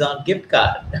 Amazon gift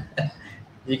card.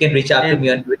 You can reach out to And me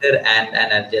on Twitter,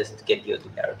 and I'll just get you the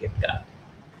gift card.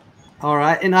 all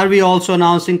right. And are we also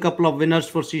announcing a couple of winners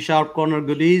for C Sharp Corner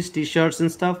goodies, t-shirts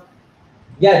and stuff?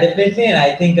 Yeah, definitely, and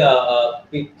I think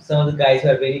some of the guys who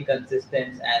are very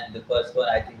consistent. And the first one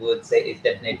I think we would say is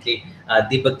definitely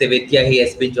Deepak Tevetia. He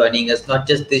has been joining us not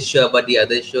just this show but the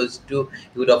other shows too.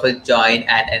 He would often join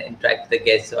and interact with the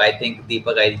guests. So I think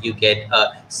Deepak, you get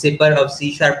a sipper of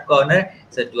C Sharp Corner.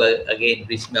 So to again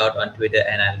reach me out on Twitter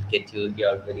and I'll get you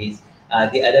your goodies.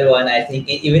 The other one, I think,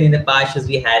 even in the past shows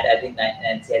we had, I think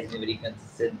Nancy has been very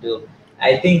consistent too.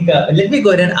 I think let me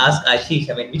go ahead and ask Ashish.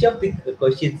 I mean, which of the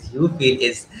questions you feel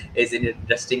is an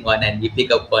interesting one, and we pick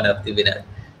up one of the winner.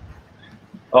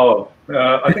 Oh,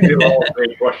 I think they were all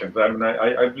great questions. I mean,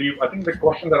 I believe, I think the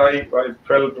question that I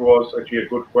felt was actually a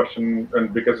good question,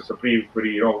 and because it's a very,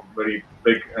 very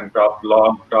big and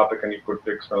long topic, and you could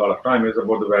take a lot of time, is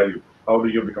about the value. How do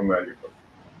you become valuable?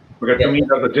 Because to Yeah, me,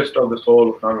 that's the gist of this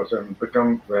whole conversation: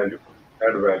 become valuable,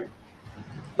 add value.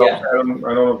 So yeah. I don't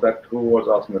know if that who was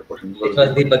asking the question. It Was was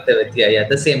it Deepak Tevetia. Yeah,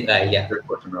 the same guy. a Yeah, good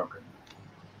question? Okay.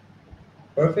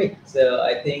 perfect. So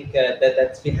I think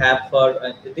that's we have for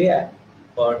today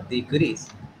for the goodies.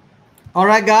 All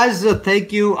right, guys.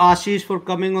 Thank you, Ashish, for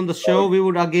coming on the show. We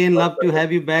would again My love to pleasure.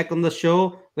 have you back on the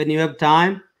show when you have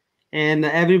time. And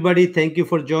everybody, thank you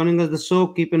for joining us. The show.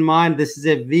 Keep in mind, this is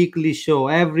a weekly show.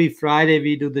 Every Friday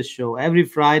we do the show. Every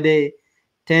Friday,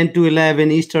 10 to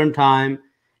 11 Eastern time,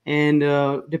 and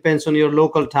depends on your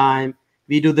local time.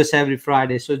 We do this every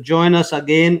Friday. So join us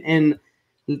again and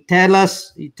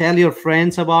tell your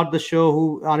friends about the show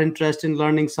who are interested in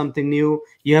learning something new.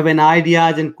 You have any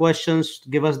ideas and questions,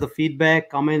 give us the feedback.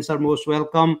 Comments are most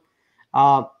welcome.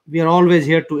 We are always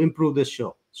here to improve the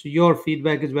show, so your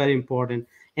feedback is very important.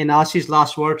 And Ashish,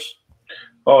 last words.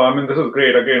 Oh, I mean, this is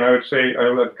great. Again, I would say I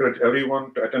will encourage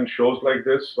everyone to attend shows like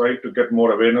this, right, to get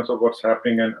more awareness of what's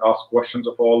happening and ask questions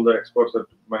of all the experts that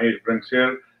Mahesh brings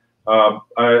here. I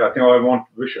think I want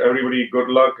to wish everybody good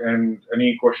luck, and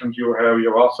any questions you have,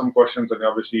 you've asked some questions, and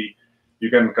obviously you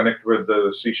can connect with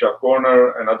the C Sharp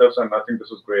Corner and others, and I think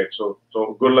this is great. So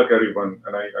good luck, everyone,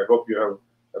 and I hope you have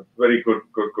a very good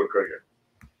career.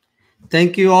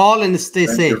 Thank you all and stay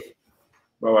Thank you. safe.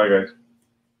 Bye bye, guys.